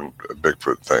might have been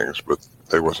Bigfoot things, but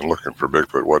they wasn't looking for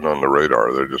Bigfoot. Wasn't on the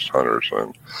radar. They're just hunters,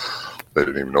 and they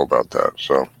didn't even know about that.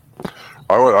 So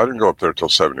I didn't go up there till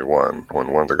 71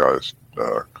 when one of the guys,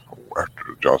 after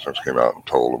the Johnsons came out and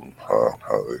told them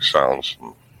how these sounds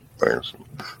and things, and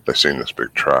they seen this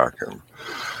big track, and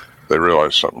they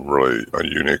realized something really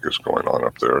unique is going on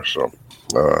up there. So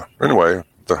anyway,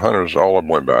 the hunters, all of them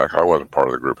went back. I wasn't part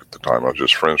of the group at the time. I was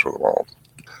just friends with them all.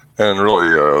 And really,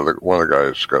 one of the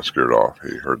guys got scared off.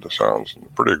 He heard the sounds,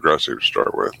 and pretty aggressive to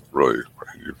start with. Really,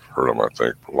 you've heard them, I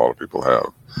think. A lot of people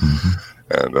have.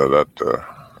 And that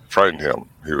frightened him.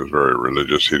 He was very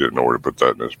religious. He didn't know where to put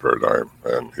that in his paradigm.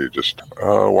 And he just,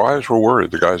 wives were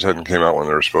worried. The guys hadn't came out when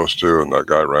they were supposed to, and that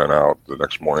guy ran out the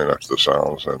next morning after the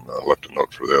sounds and left a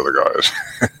note for the other guys.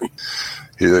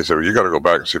 They said, well, you got to go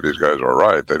back and see if these guys are all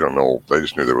right. They don't know. They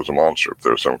just knew there was a monster up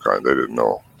there of some kind. They didn't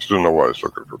know. Just didn't know why I was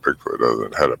looking for Bigfoot other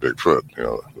than had a Bigfoot,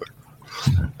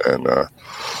 And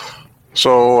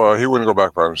so he wouldn't go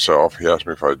back by himself. He asked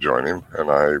me if I'd join him, and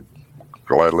I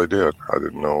gladly did. I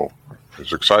didn't know. It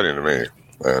was exciting to me.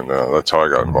 And that's how I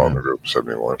got involved in the group in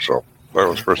 71. So that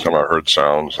was the first time I heard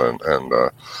sounds and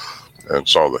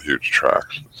saw the huge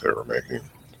tracks that they were making,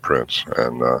 prints.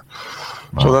 And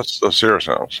so that's the Sierra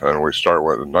Sounds. And we start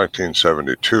with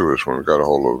 1972 is when we got a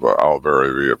hold of Al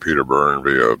Berry via Peter Byrne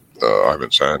via Ivan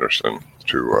Sanderson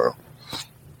to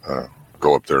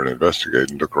go up there and investigate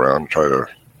and look around and try to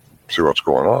see what's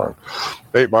going on.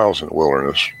 8 miles in the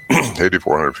wilderness,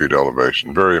 8,400 feet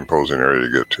elevation, very imposing area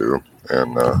to get to.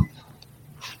 And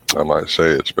I might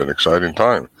say it's been an exciting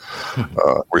time.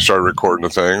 We started recording the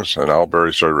things, and Al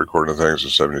Berry started recording the things in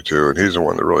 72, and he's the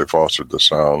one that really fostered the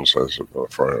sounds.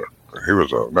 He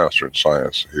was a master in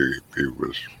science. He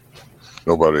was,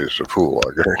 nobody's a fool,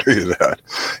 I guarantee you that.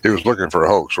 He was looking for a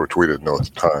hoax, which we didn't know at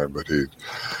the time, but he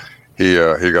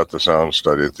got the sound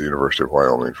study at the University of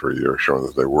Wyoming for a year, showing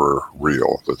that they were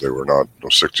real, that they were not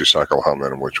 60-cycle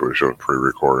humming, which would have shown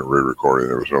pre-recording, re-recording.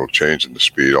 There was no change in the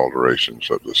speed alterations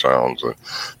of the sounds. And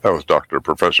that was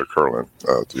Professor Curlin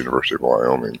at the University of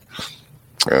Wyoming.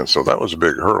 And so that was a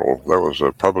big hurdle. That was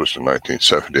published in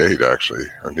 1978, actually.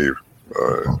 And he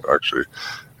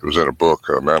it was in a book,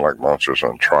 Man Like Monsters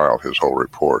on Trial, his whole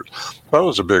report. That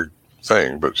was a big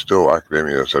thing, but still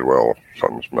academia said, well,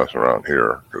 something's messing around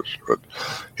here. But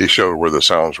he showed where the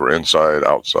sounds were inside,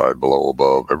 outside, below,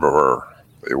 above, everywhere,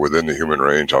 within the human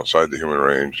range, outside the human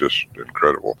range, just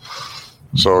incredible.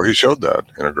 So he showed that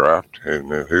in a graph, and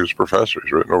he was a professor.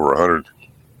 He's written over 100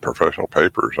 professional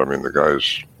papers. I mean, the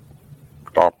guy's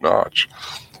top notch.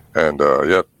 And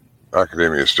yet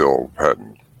academia still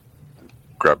hadn't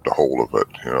grabbed a hold of it,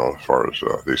 as far as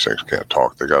these things can't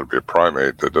talk. They got to be a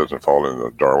primate that doesn't fall into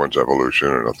Darwin's evolution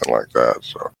or nothing like that.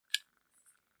 So,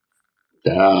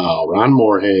 Ron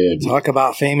Morehead. Talk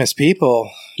about famous people,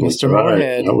 Mr.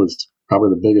 Morehead. That was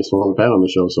probably the biggest one we've had on the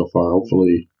show so far.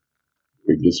 Hopefully,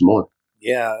 we can get some more.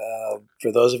 Yeah,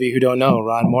 for those of you who don't know,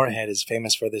 Ron Morehead is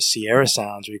famous for the Sierra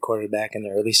sounds recorded back in the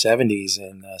early 70s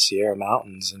in Sierra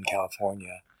Mountains in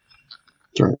California.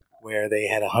 That's right. Where they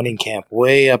had a hunting camp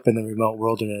way up in the remote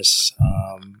wilderness.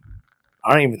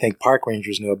 I don't even think park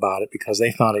rangers knew about it because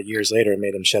they found it years later and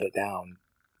made them shut it down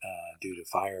due to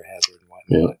fire hazard and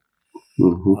whatnot. Yeah.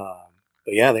 Mm-hmm.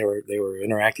 But yeah, they were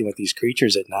interacting with these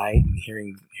creatures at night and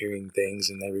hearing things,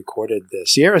 and they recorded the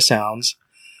Sierra sounds,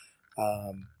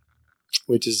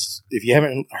 which is, if you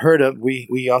haven't heard of,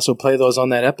 we also play those on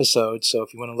that episode. So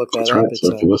if you want to look that up,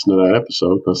 so if you listen to that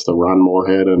episode, that's the Ron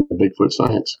Morehead and the Bigfoot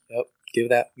Science. Yep. Give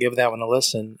that one a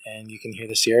listen, and you can hear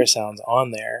the Sierra sounds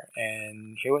on there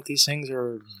and hear what these things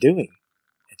are doing.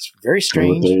 It's very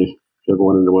strange. You ever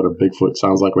wondered what a Bigfoot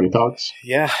sounds like when he talks?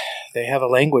 Yeah, they have a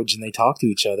language and they talk to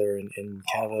each other in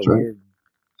kind of a weird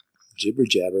jibber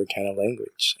jabber kind of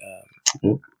language.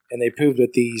 And they proved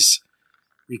with these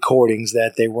recordings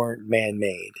that they weren't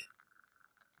man-made.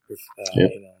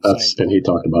 And he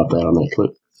talked about that on that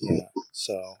clip. Yeah.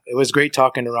 So it was great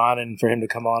talking to Ron and for him to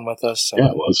come on with us. So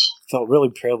it was. Felt really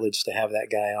privileged to have that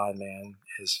guy on, man.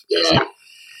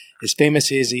 As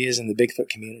famous as he is in the Bigfoot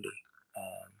community.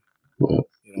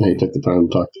 He took the time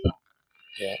to talk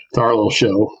to our little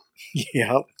show.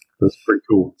 Yep. That's pretty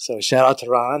cool. So shout out to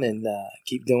Ron and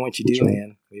keep doing what you do,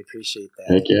 man. We appreciate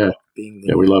that. Heck yeah. Being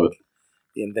we love it.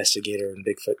 The investigator and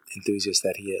Bigfoot enthusiast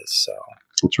that he is. So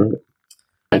that's right.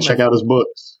 And check out his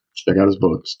books.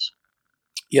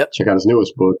 Yep. Check out his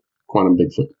newest book, Quantum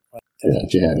Bigfoot.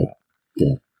 If you haven't.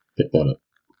 Yeah. Pick that up.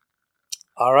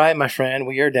 All right, my friend.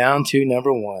 We are down to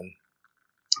number one.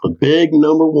 The big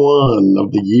number one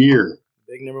of the year.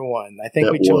 Big number one. I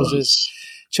think we chose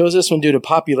this one due to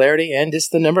popularity and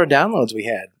just the number of downloads we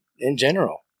had in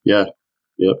general. Yeah.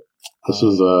 Yep. This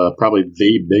was probably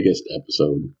the biggest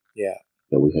episode. Yeah.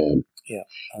 That we had. Yeah.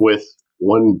 With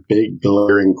one big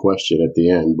glaring question at the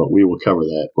end, but we will cover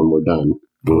that when we're done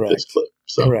with this clip.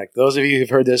 So. Correct. Those of you who've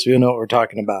heard this, will know what we're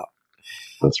talking about.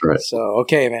 That's right. So,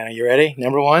 okay, man. Are you ready?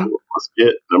 Number one? Let's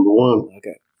get number one.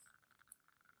 Okay.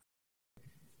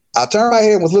 I turned my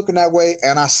head and was looking that way,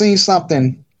 and I seen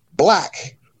something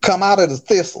black come out of the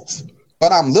thistles.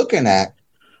 What I'm looking at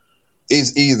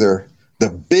is either the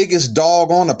biggest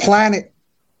dog on the planet,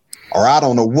 or I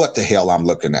don't know what the hell I'm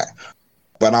looking at.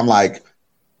 But I'm like,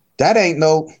 that ain't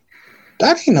no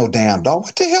damn dog.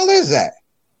 What the hell is that?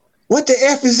 What the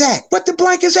F is that? What the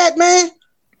blank is that, man?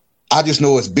 I just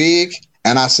know it's big,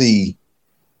 and I see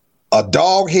a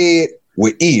dog head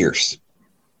with ears.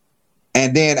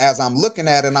 And then as I'm looking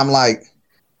at it, I'm like,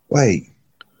 wait,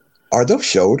 are those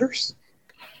shoulders?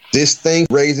 This thing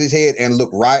raised its head and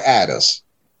looked right at us.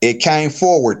 It came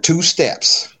forward 2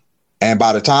 steps. And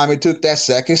by the time it took that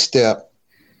second step,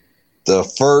 the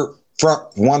front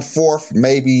 1/4,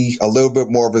 maybe a little bit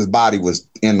more of his body was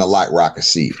in the light where I could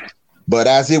see it. But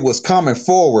as it was coming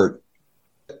forward,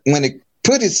 when it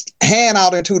put its hand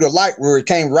out into the light, where it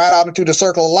came right out into the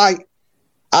circle of light,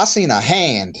 I seen a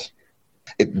hand.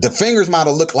 The fingers might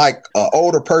have looked like an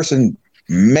older person,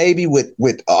 maybe with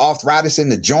arthritis in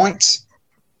the joints.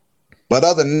 But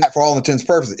other than that, for all intents and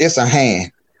purposes, it's a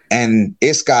hand. And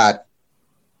it's got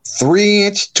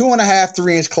 3-inch, 2.5,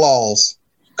 3-inch claws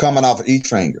coming off of each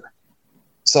finger.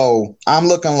 So I'm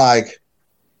looking like,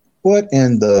 what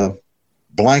in the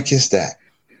blank is that?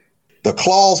 The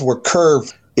claws were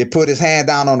curved. It put his hand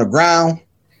down on the ground.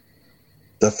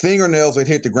 The fingernails would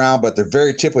hit the ground, but the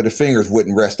very tip of the fingers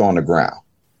wouldn't rest on the ground.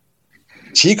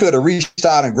 She could have reached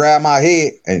out and grabbed my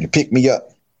head and picked me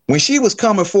up. When she was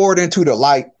coming forward into the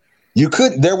light,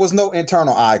 there was no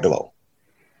internal eye glow.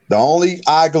 The only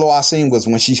eye glow I seen was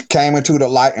when she came into the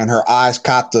light and her eyes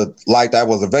caught the light that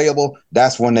was available.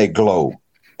 That's when they glowed.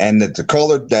 And the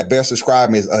color that best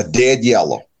described me is a dead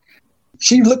yellow.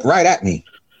 She looked right at me.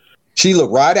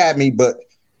 But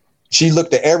she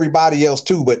looked at everybody else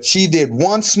too. But she did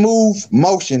one smooth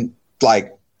motion,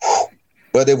 like,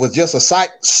 but it was just a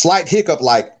slight hiccup,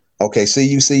 like, okay, see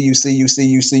you.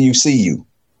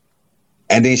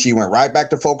 And then she went right back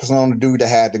to focusing on the dude that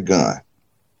had the gun.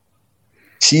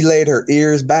 She laid her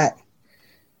ears back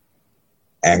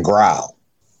and growled.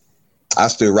 I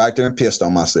stood right there and pissed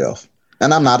on myself.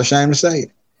 And I'm not ashamed to say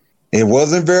it. It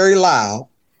wasn't very loud.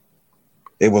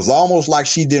 It was almost like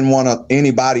she didn't want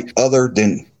anybody other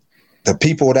than the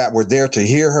people that were there to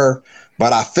hear her.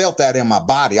 but I felt that in my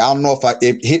body. I don't know if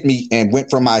it hit me and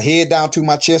went from my head down to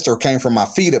my chest or came from my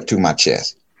feet up to my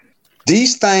chest.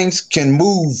 These things can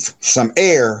move some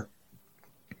air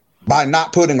by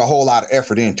not putting a whole lot of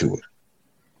effort into it.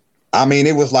 I mean,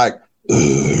 it was like,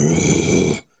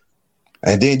 ugh.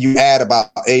 And then you add about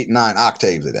 8, 9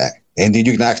 octaves of that, and then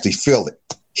you can actually feel it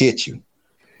hit you.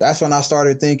 That's when I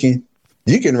started thinking,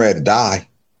 you getting ready to die.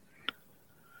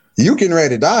 You getting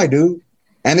ready to die, dude.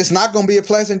 And it's not going to be a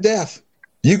pleasant death.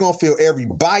 You're going to feel every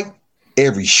bite,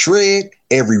 every shred,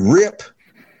 every rip.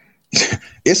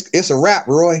 It's a wrap,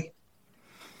 Roy.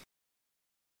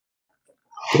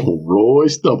 Roy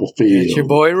Stubblefield. It's your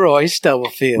boy Roy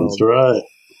Stubblefield. That's right.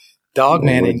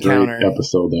 Dogman encounter. Great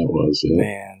episode that was. Yeah.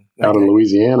 Man. Out in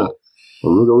Louisiana.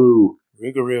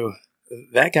 Rougarou.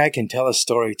 That guy can tell a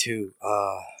story too.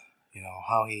 You know,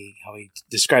 how he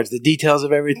describes the details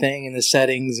of everything and the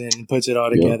settings and puts it all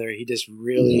together. He just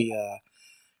really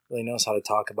really knows how to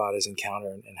talk about his encounter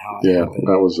and how it happened.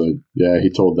 That was he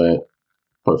told that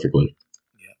perfectly.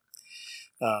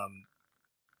 Yeah.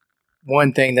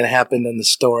 One thing that happened in the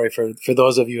story for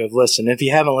those of you who have listened, if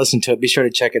you haven't listened to it, be sure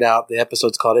to check it out. The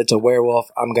episode's called "It's a Werewolf,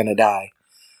 I'm Gonna Die."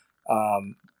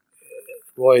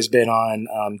 Roy's been on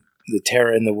the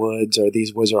Terror in the Woods or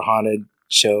These Woods Are Haunted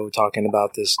show talking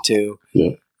about this too. Yeah.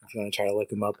 If you want to try to look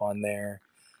him up on there.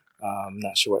 I'm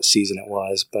not sure what season it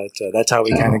was, but that's how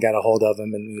we kind of got a hold of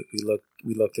him, and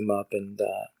we looked him up, and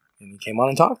he came on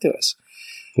and talked to us.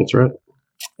 That's right.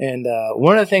 And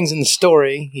one of the things in the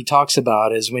story he talks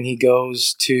about is when he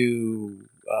goes to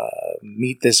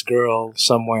meet this girl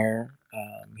somewhere.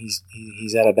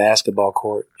 He's at a basketball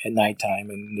court at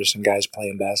nighttime, and there's some guys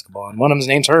playing basketball, and one of them's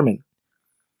name's Herman.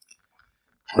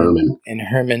 And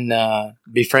Herman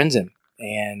befriends him,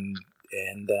 and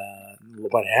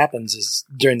what happens is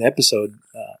during the episode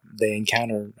they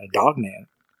encounter a dog man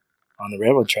on the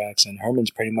railroad tracks, and Herman's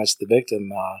pretty much the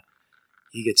victim.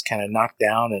 He gets kind of knocked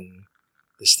down, and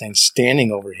this thing's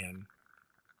standing over him.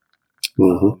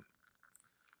 Mm-hmm.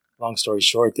 Long story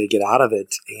short, they get out of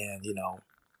it, and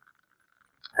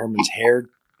Herman's hair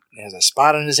has a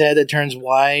spot on his head that turns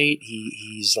white.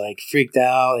 He's like freaked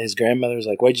out. His grandmother's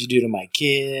like, "What'd you do to my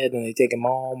kid?" And they take him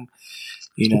home.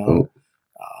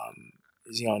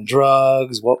 Is he on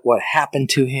drugs? What happened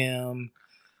to him?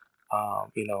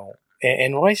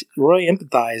 And Roy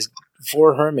empathized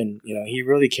for Herman. He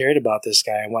really cared about this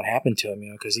guy and what happened to him.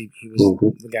 Because he was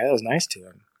the guy that was nice to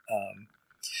him.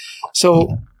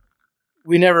 So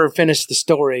we never finished the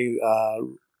story.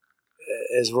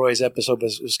 As Roy's episode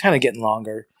was kind of getting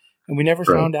longer, and we never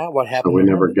found out what happened. So we to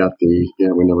never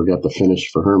Herman. got the finish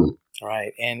for Herman.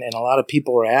 Right, and a lot of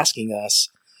people were asking us,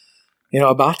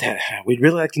 about that. We'd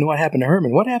really like to know what happened to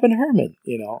Herman. What happened to Herman?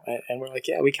 And we're like,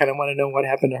 yeah, we kind of want to know what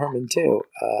happened to Herman too.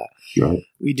 Right.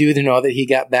 We do know that he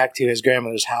got back to his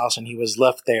grandmother's house, and he was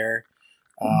left there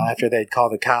after they'd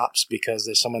called the cops because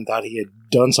someone thought he had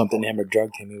done something to him or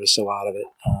drugged him. He was so out of it.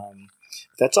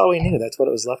 That's all we knew. That's what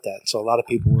it was left at. So a lot of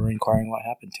people were inquiring what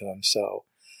happened to him. So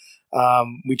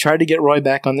we tried to get Roy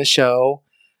back on the show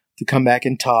to come back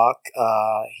and talk.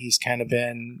 He's kind of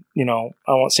been, I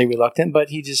won't say reluctant, but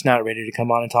he's just not ready to come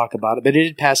on and talk about it. But he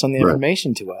did pass on the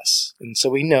information to us. And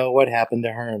so we know what happened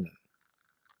to Herman.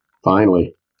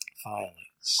 Finally.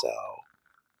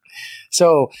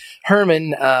 So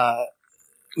Herman,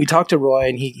 we talked to Roy,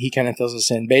 and he kind of fills us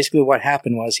in. Basically, what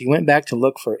happened was he went back to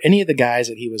look for any of the guys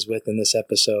that he was with in this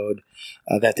episode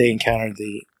that they encountered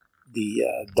the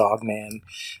dog man,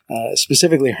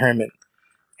 specifically Herman.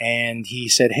 And he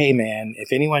said, "Hey, man,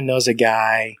 if anyone knows a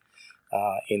guy,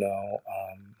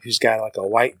 who's got like a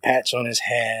white patch on his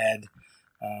head,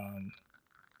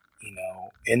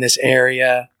 in this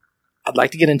area, I'd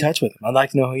like to get in touch with him. I'd like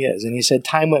to know who he is." And he said,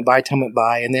 time went by,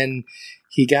 and then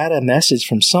he got a message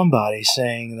from somebody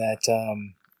saying that,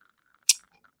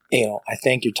 I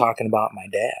think you're talking about my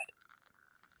dad.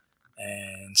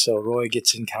 And so Roy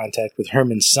gets in contact with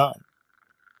Herman's son,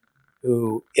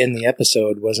 who in the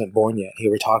episode wasn't born yet. He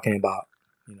were talking about,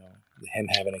 him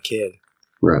having a kid.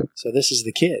 Right. So this is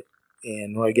the kid.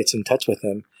 And Roy gets in touch with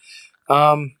him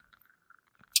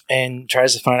and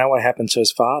tries to find out what happened to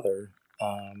his father.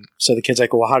 So the kid's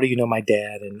like, "Well, how do you know my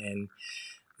dad?" And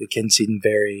the kid seemed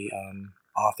very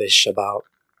offish about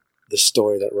the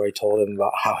story that Roy told him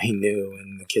about how he knew.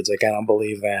 And the kid's like, "I don't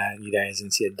believe that. You guys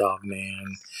didn't see a dog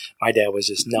man. My dad was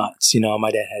just nuts.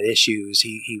 My dad had issues.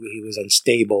 He was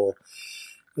unstable."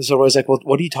 And so Roy's like, "Well,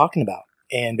 what are you talking about?"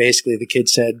 And basically the kid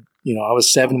said, "I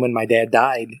was 7 when my dad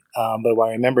died. But what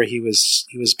I remember, he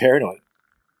was paranoid.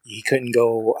 He couldn't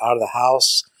go out of the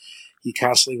house. He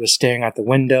constantly was staring out the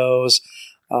windows,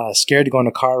 scared to go on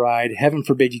a car ride. Heaven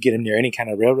forbid you get him near any kind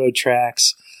of railroad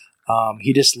tracks.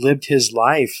 He just lived his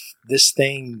life. This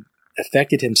thing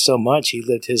affected him so much. He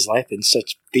lived his life in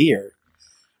such fear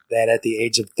that at the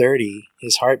age of 30,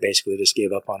 his heart basically just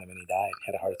gave up on him and he died,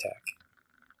 had a heart attack.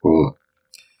 Oh.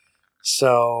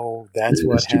 So that's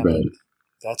what too happened. bad.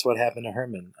 That's what happened to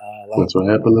Herman. That's what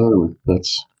happened to Herman.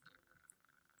 That's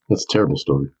a terrible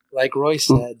story. Like Roy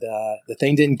said, the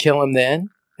thing didn't kill him then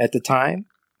at the time,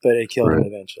 but it killed him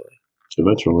eventually.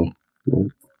 Eventually. Yeah.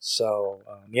 So,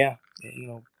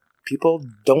 people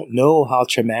don't know how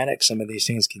traumatic some of these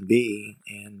things can be.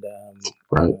 And,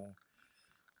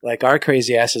 like our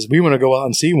crazy asses, we want to go out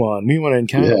and see one. We want to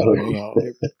encounter one.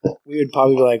 We would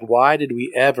probably be like, why did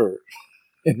we ever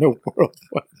in the world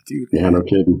want to do that? Yeah, no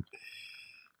kidding.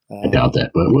 I doubt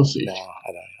that, but we'll see. No,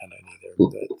 I don't either.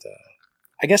 But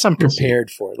I guess I'm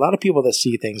prepared for it. A lot of people that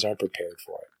see things aren't prepared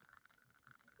for it.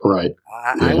 Right.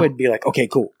 I would be like, okay,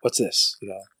 cool. What's this?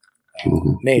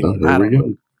 Maybe. I don't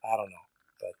know.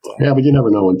 But, but you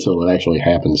never know until it actually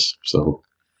happens. So,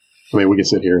 I mean, we can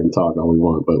sit here and talk all we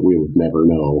want, but we would never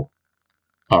know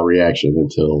our reaction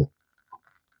until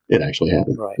it actually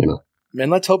happened. Right.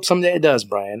 And let's hope someday it does,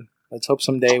 Brian. Let's hope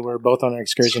someday we're both on an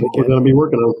excursion That's what again. we're going to be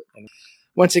working on. And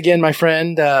once again, my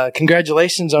friend,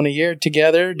 congratulations on a year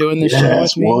together doing this show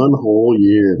with me. One whole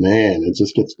year, man. It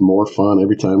just gets more fun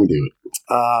every time we do it.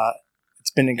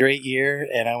 It's been a great year,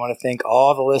 and I want to thank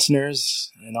all the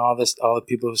listeners and all the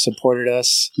people who supported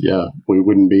us. Yeah, we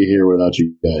wouldn't be here without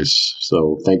you guys.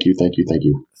 So thank you.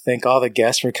 Thank all the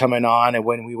guests for coming on, and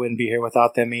we wouldn't be here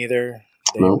without them either.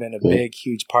 They've been a big,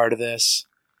 huge part of this.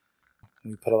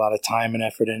 We put a lot of time and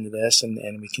effort into this,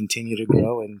 and we continue to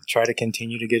grow and try to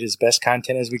continue to get as best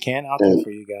content as we can out there for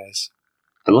you guys.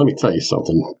 And let me tell you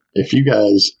something. If you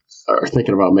guys are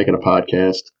thinking about making a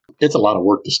podcast, it's a lot of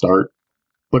work to start,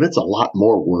 but it's a lot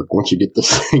more work once you get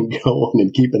this thing going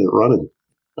and keeping it running.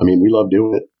 I mean, we love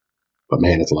doing it, but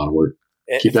man, it's a lot of work.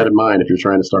 Keep that in mind if you're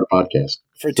trying to start a podcast.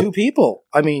 For two people.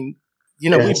 I mean,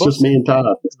 it's just me and Todd.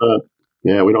 It's not,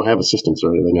 we don't have assistants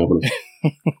or anything.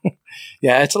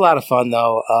 Yeah, it's a lot of fun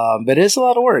though, but it's a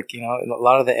lot of work. A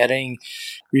lot of the editing,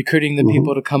 recruiting the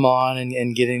people to come on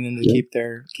and getting them to keep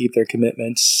their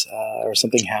commitments, or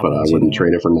something happens. But I wouldn't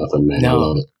trade it for nothing, man. I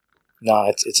love it. No,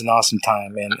 it's an awesome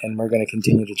time, and we're going to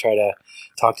continue to try to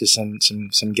talk to some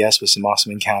guests with some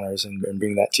awesome encounters and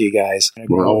bring that to you guys.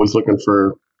 We're always looking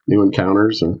for new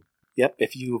encounters. Yep,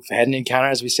 if you've had an encounter,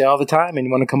 as we say all the time, and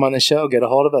you want to come on the show, get a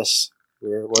hold of us.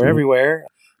 We're everywhere.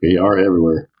 We are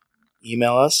everywhere.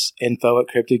 Email us,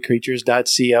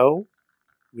 info@cryptidcreatures.co.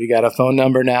 We got a phone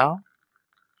number now.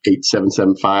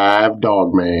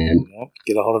 8775-DOG-MAN.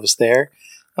 Get a hold of us there.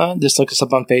 Just look us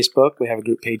up on Facebook. We have a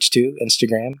group page too.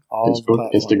 Instagram.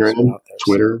 Facebook, Instagram,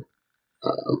 Twitter.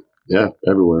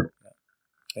 Everywhere.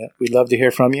 Yeah, we'd love to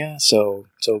hear from you. So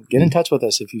get in touch with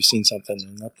us if you've seen something,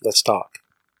 and let's talk.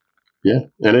 Yeah,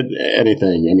 and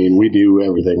anything. I mean, we do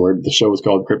everything. The show is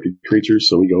called Cryptid Creatures,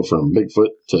 so we go from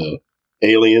Bigfoot to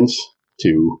aliens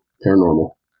to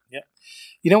paranormal. Yep.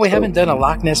 We haven't done a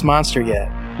Loch Ness Monster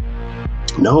yet.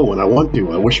 No, and I want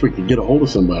to. I wish we could get a hold of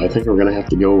somebody. I think we're going to have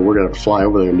to fly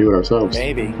over there and do it ourselves.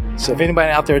 Maybe. So if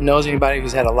anybody out there knows anybody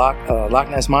who's had a Loch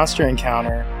Ness Monster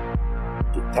encounter,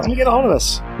 tell them to get a hold of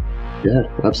us. Yeah,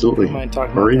 absolutely.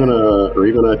 Or even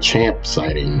a champ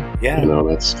sighting. Yeah.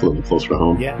 That's a little closer to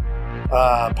home. Yeah.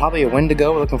 Probably a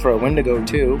Wendigo. We're looking for a Wendigo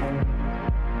too.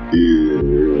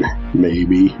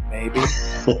 Maybe.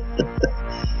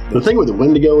 The thing with the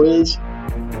Wendigo is,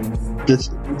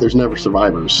 there's never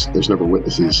survivors. There's never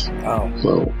witnesses. Oh.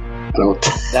 So I don't.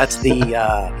 That's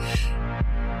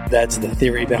the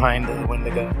theory behind the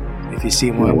Wendigo. If you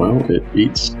see one, it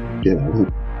eats.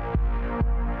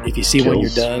 If you see one, you're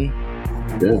done.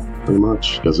 Yeah, pretty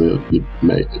much, because you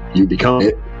become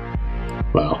it.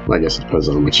 Well, I guess it depends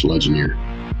on which legend you're.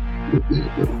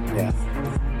 Yeah.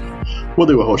 We'll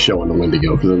do a whole show on the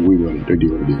Wendigo because we do want to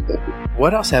do that.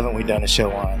 What else haven't we done a show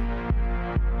on?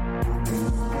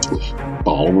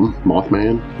 All of them.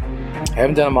 Mothman. I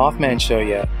haven't done a Mothman show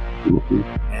yet. Mm-hmm.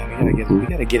 Man, we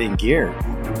gotta get in gear.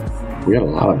 We got a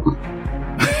lot of them.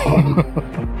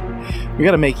 We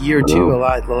gotta make year 2 a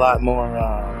lot more.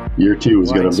 Year 2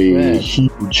 is gonna be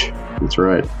huge. That's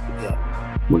right. Yeah.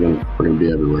 We're gonna be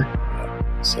everywhere.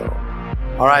 So,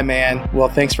 all right, man. Well,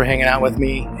 thanks for hanging out with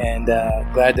me, and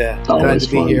glad to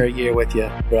be here a year with you,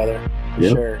 brother.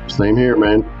 Yep. Sure. Same here,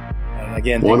 man. And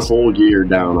again, one whole year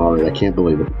down already. I can't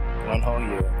believe it. One whole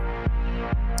year.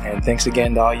 And thanks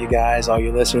again to all you guys, all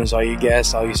your listeners, all your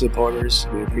guests, all your supporters.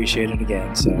 We appreciate it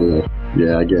again. So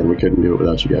yeah. Again, we couldn't do it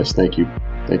without you guys. Thank you.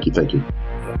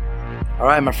 All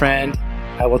right, my friend.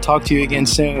 I will talk to you again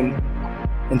soon.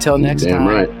 Until next time. Damn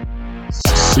right.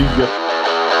 See ya.